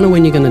of you, you don't know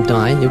when you're going to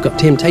die, you've got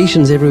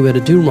temptations everywhere to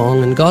do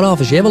wrong, and God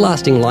offers you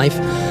everlasting life.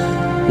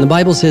 And the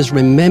Bible says,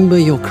 remember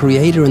your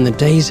Creator in the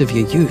days of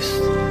your youth.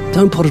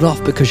 Don't put it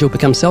off, because you'll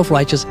become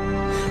self-righteous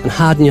and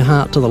harden your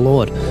heart to the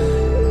Lord.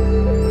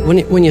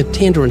 When you're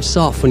tender and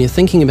soft, when you're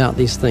thinking about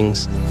these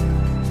things,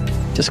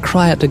 Just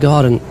cry out to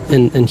God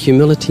in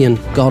humility, and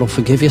God will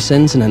forgive your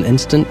sins in an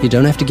instant. You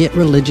don't have to get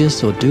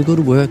religious or do good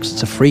works.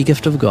 It's a free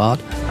gift of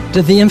God.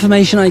 Did the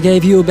information I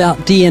gave you about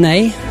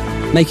DNA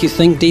make you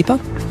think deeper?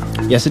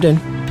 Yes, it did.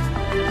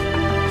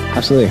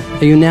 Absolutely.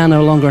 Are you now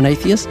no longer an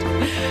atheist?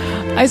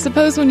 I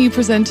suppose when you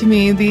present to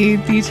me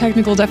the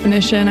technical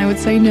definition, I would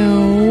say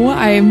no,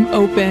 I'm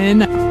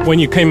open. When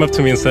you came up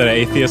to me and said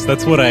atheist,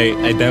 that's what I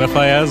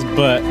identify as,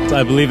 but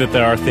I believe that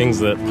there are things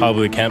that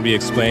probably can't be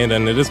explained,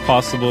 and it is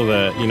possible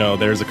that,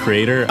 there's a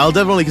creator. I'll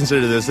definitely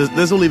consider this.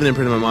 This will leave an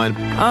imprint in my mind.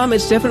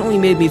 It's definitely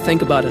made me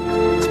think about it.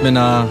 It's been,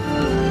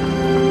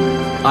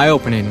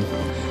 eye-opening.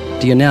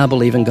 Do you now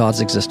believe in God's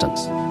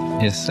existence?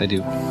 Yes, I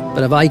do.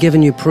 But have I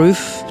given you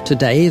proof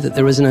today that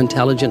there is an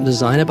intelligent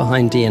designer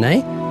behind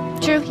DNA?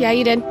 True, yeah,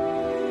 you did.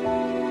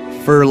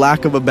 For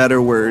lack of a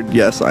better word,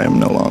 yes, I am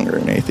no longer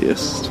an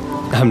atheist.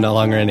 I'm no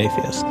longer an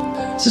atheist.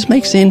 Does this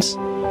make sense?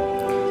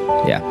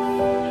 Yeah.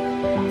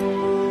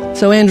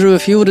 So, Andrew,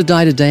 if you were to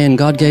die today and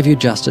God gave you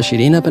justice,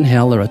 you'd end up in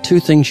hell. There are two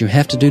things you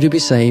have to do to be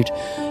saved.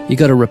 You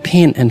got to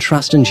repent and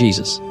trust in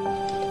Jesus.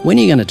 When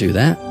are you going to do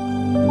that?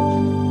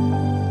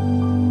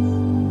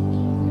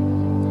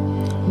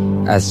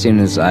 As soon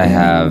as I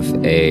have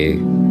a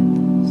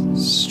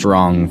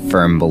strong,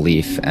 firm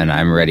belief and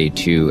I'm ready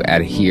to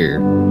adhere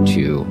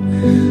to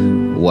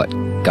what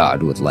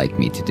God would like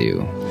me to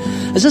do.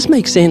 Does this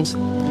make sense?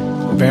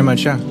 Very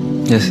much, yeah.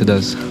 Yes, it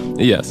does.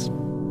 Yes.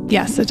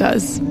 Yes, it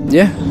does.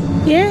 Yeah.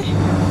 Yeah.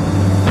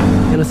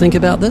 You going to think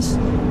about this?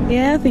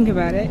 Yeah, I'll think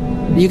about it.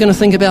 Are you going to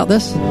think about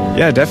this?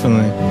 Yeah,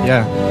 definitely.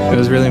 Yeah. It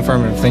was really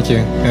informative. Thank you.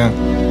 Yeah.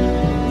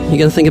 You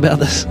going to think about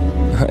this?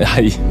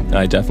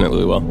 I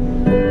definitely will.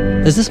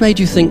 Has this made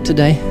you think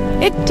today?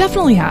 It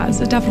definitely has.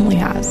 It definitely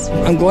has.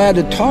 I'm glad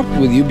to talk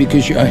with you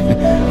because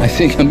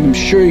I'm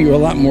sure you're a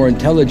lot more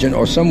intelligent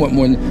or somewhat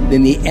more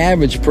than the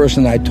average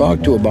person I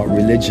talk to about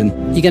religion.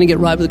 You're going to get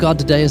right with God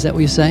today, is that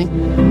what you're saying?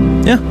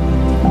 Yeah.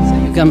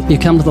 So you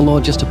come to the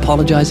Lord, just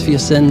apologize for your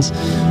sins,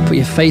 put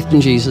your faith in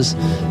Jesus,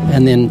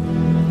 and then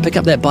pick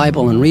up that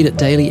Bible and read it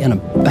daily and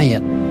obey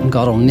it, and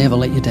God will never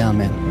let you down,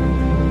 man.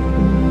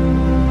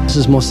 This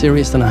is more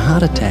serious than a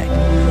heart attack.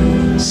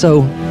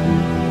 So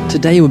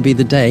today would be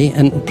the day,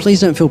 and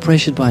please don't feel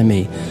pressured by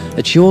me.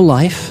 It's your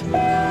life,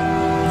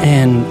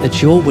 and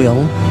it's your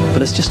will,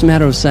 but it's just a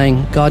matter of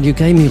saying, God, you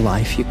gave me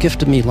life, you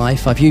gifted me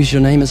life, I've used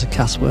your name as a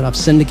cuss word, I've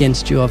sinned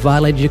against you, I've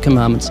violated your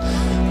commandments,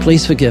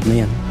 please forgive me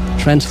and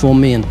transform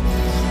me and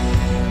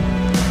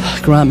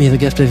grant me the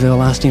gift of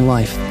everlasting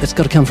life. It's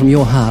got to come from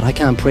your heart, I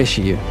can't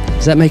pressure you.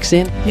 Does that make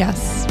sense?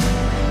 Yes.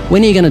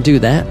 When are you going to do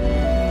that?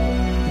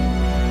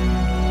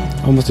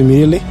 Almost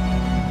immediately.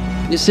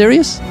 You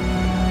serious?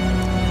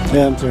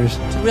 Yeah, I'm serious.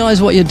 To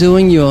realize what you're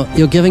doing,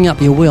 you're giving up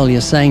your will.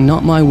 You're saying,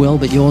 not my will,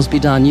 but yours be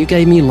done. You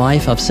gave me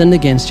life. I've sinned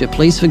against you.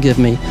 Please forgive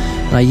me.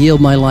 And I yield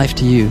my life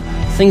to you.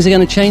 Things are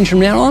going to change from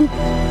now on?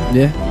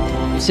 Yeah.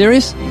 You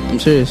serious? I'm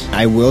serious.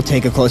 I will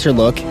take a closer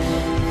look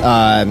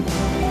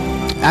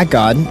at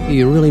God.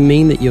 You really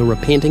mean that you're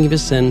repenting of your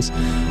sins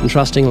and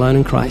trusting alone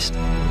in Christ?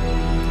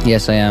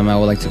 Yes, I am. I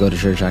would like to go to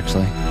church,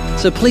 actually.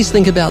 So please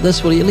think about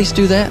this. Will you at least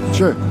do that?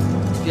 Sure.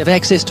 You have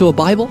access to a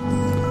Bible?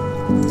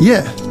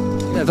 Yeah.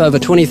 You have over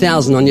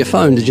 20,000 on your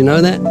phone. Did you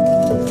know that?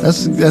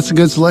 That's a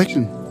good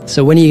selection.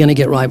 So when are you going to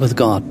get right with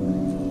God?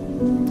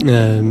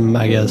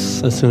 I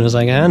guess as soon as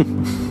I can.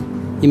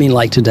 You mean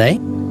like today?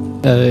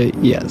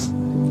 Yes.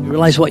 You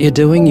realize what you're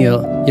doing?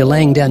 You're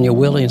laying down your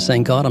will and you're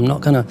saying, God, I'm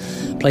not going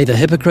to play the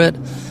hypocrite.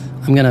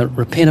 I'm going to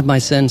repent of my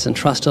sins and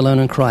trust alone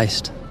in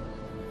Christ.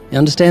 You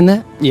understand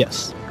that?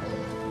 Yes.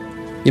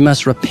 You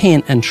must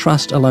repent and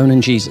trust alone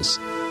in Jesus.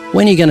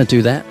 When are you going to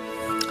do that?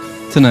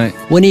 Tonight.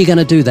 When are you going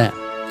to do that?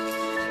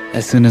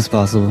 As soon as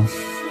possible.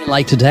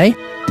 Like today?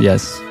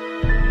 Yes.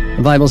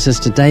 The Bible says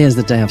today is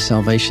the day of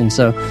salvation,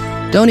 so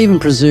don't even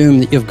presume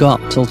that you've got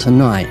till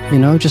tonight.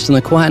 Just in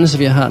the quietness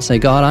of your heart, say,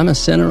 God, I'm a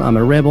sinner, I'm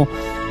a rebel,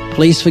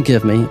 please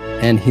forgive me,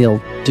 and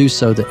He'll do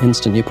so the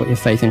instant you put your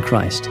faith in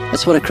Christ.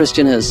 That's what a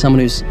Christian is,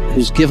 someone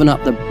who's given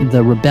up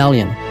the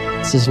rebellion.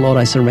 Says, Lord,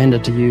 I surrender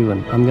to you,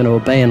 and I'm going to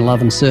obey and love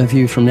and serve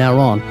you from now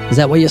on. Is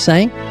that what you're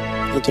saying?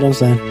 That's what I'm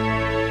saying.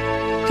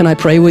 Can I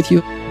pray with you?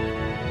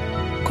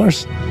 Of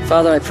course.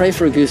 Father, I pray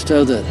for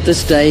Augusto that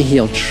this day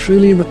he'll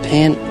truly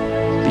repent,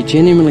 be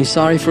genuinely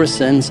sorry for his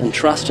sins, and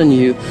trust in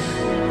you,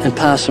 and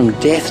pass from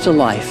death to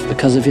life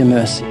because of your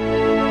mercy.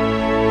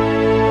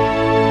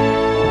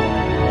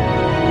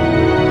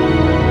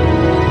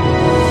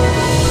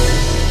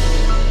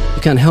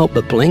 You can't help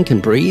but blink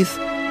and breathe.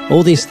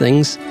 All these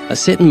things are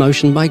set in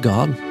motion by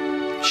God,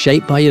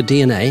 shaped by your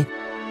DNA.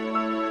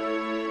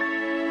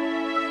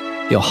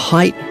 Your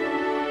height,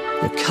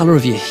 the color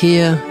of your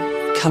hair,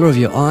 color of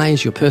your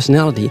eyes, your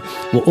personality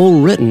were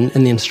all written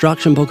in the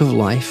instruction book of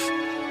life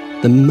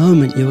the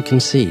moment you were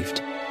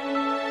conceived.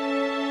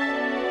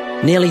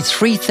 Nearly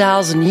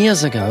 3,000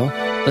 years ago,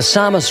 the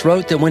psalmist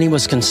wrote that when he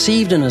was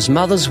conceived in his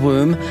mother's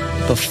womb,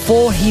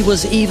 before he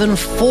was even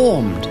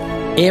formed,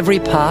 every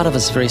part of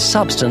his very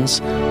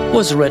substance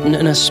was written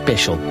in a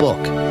special book.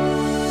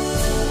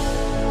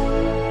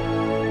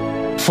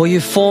 For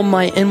you formed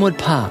my inward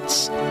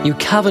parts. You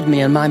covered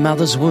me in my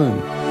mother's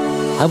womb.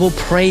 I will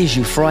praise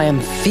you, for I am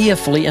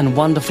fearfully and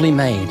wonderfully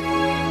made.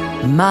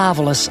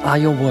 Marvelous are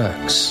your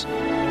works.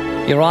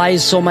 Your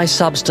eyes saw my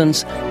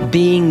substance,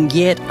 being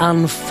yet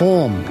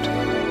unformed,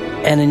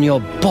 and in your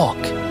book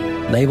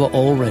they were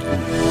all written.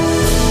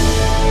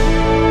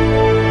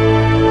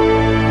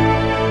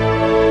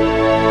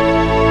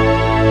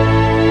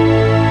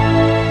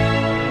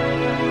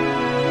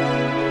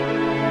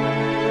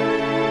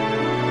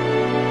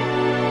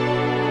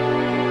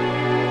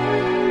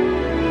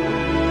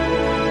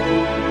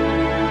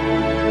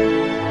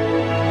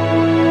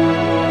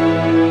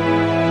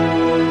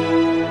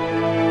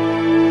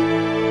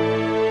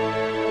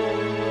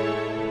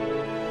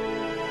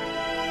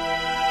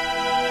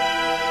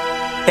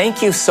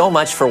 Thank you so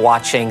much for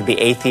watching The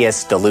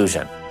Atheist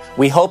Delusion.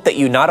 We hope that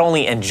you not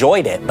only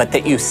enjoyed it, but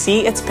that you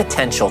see its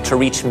potential to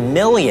reach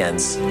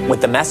millions with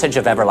the message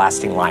of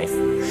everlasting life.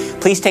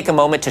 Please take a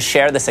moment to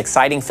share this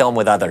exciting film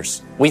with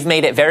others. We've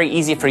made it very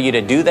easy for you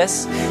to do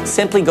this.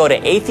 Simply go to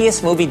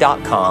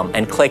atheistmovie.com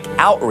and click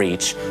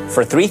Outreach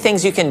for 3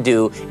 things you can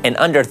do in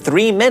under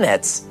 3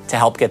 minutes to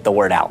help get the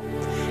word out.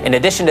 In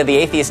addition to The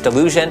Atheist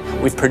Delusion,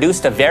 we've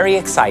produced a very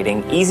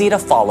exciting,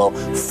 easy-to-follow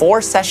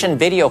 4-session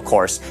video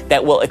course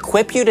that will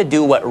equip you to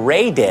do what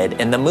Ray did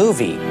in the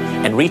movie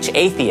and reach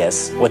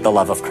atheists with the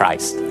love of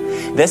Christ.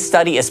 This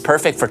study is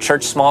perfect for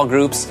church small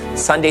groups,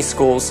 Sunday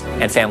schools,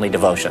 and family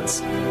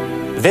devotions.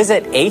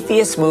 Visit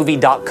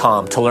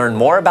atheistmovie.com to learn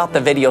more about the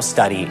video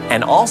study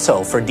and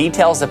also for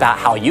details about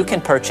how you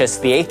can purchase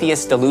The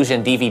Atheist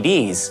Delusion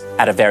DVDs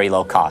at a very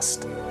low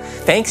cost.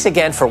 Thanks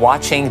again for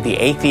watching The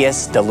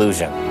Atheist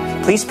Delusion.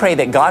 Please pray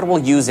that God will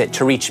use it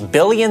to reach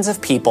billions of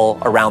people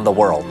around the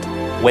world.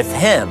 With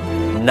Him,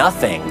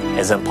 nothing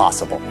is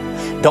impossible.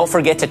 Don't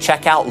forget to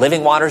check out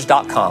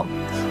livingwaters.com.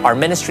 Our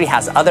ministry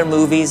has other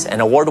movies, an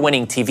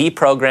award-winning TV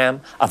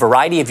program, a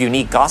variety of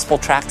unique gospel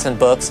tracts and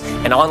books,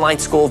 an online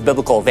school of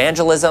biblical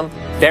evangelism,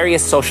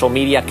 various social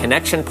media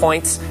connection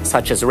points,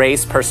 such as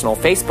Ray's personal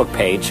Facebook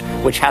page,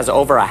 which has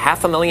over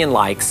 500,000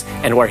 likes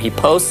and where he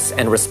posts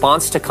and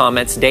responds to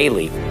comments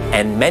daily,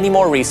 and many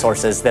more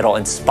resources that'll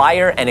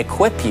inspire and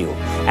equip you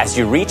as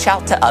you reach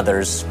out to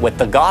others with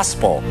the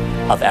gospel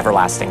of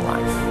everlasting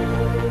life.